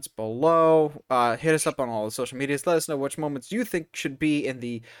comments below. Hit us up on all the social medias. Let us know which moments you think should be in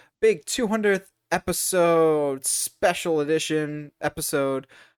the big 200th episode, special edition episode.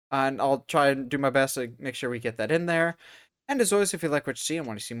 And I'll try and do my best to make sure we get that in there. And as always, if you like what you see and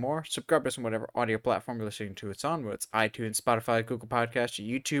want to see more, subscribe to us on whatever audio platform you're listening to it's on, whether it's iTunes, Spotify, Google Podcasts, or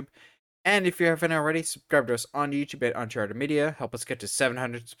YouTube. And if you haven't already, subscribe to us on YouTube at Uncharted Media. Help us get to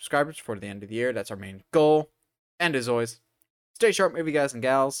 700 subscribers before the end of the year. That's our main goal. And as always, stay sharp, movie guys and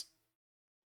gals.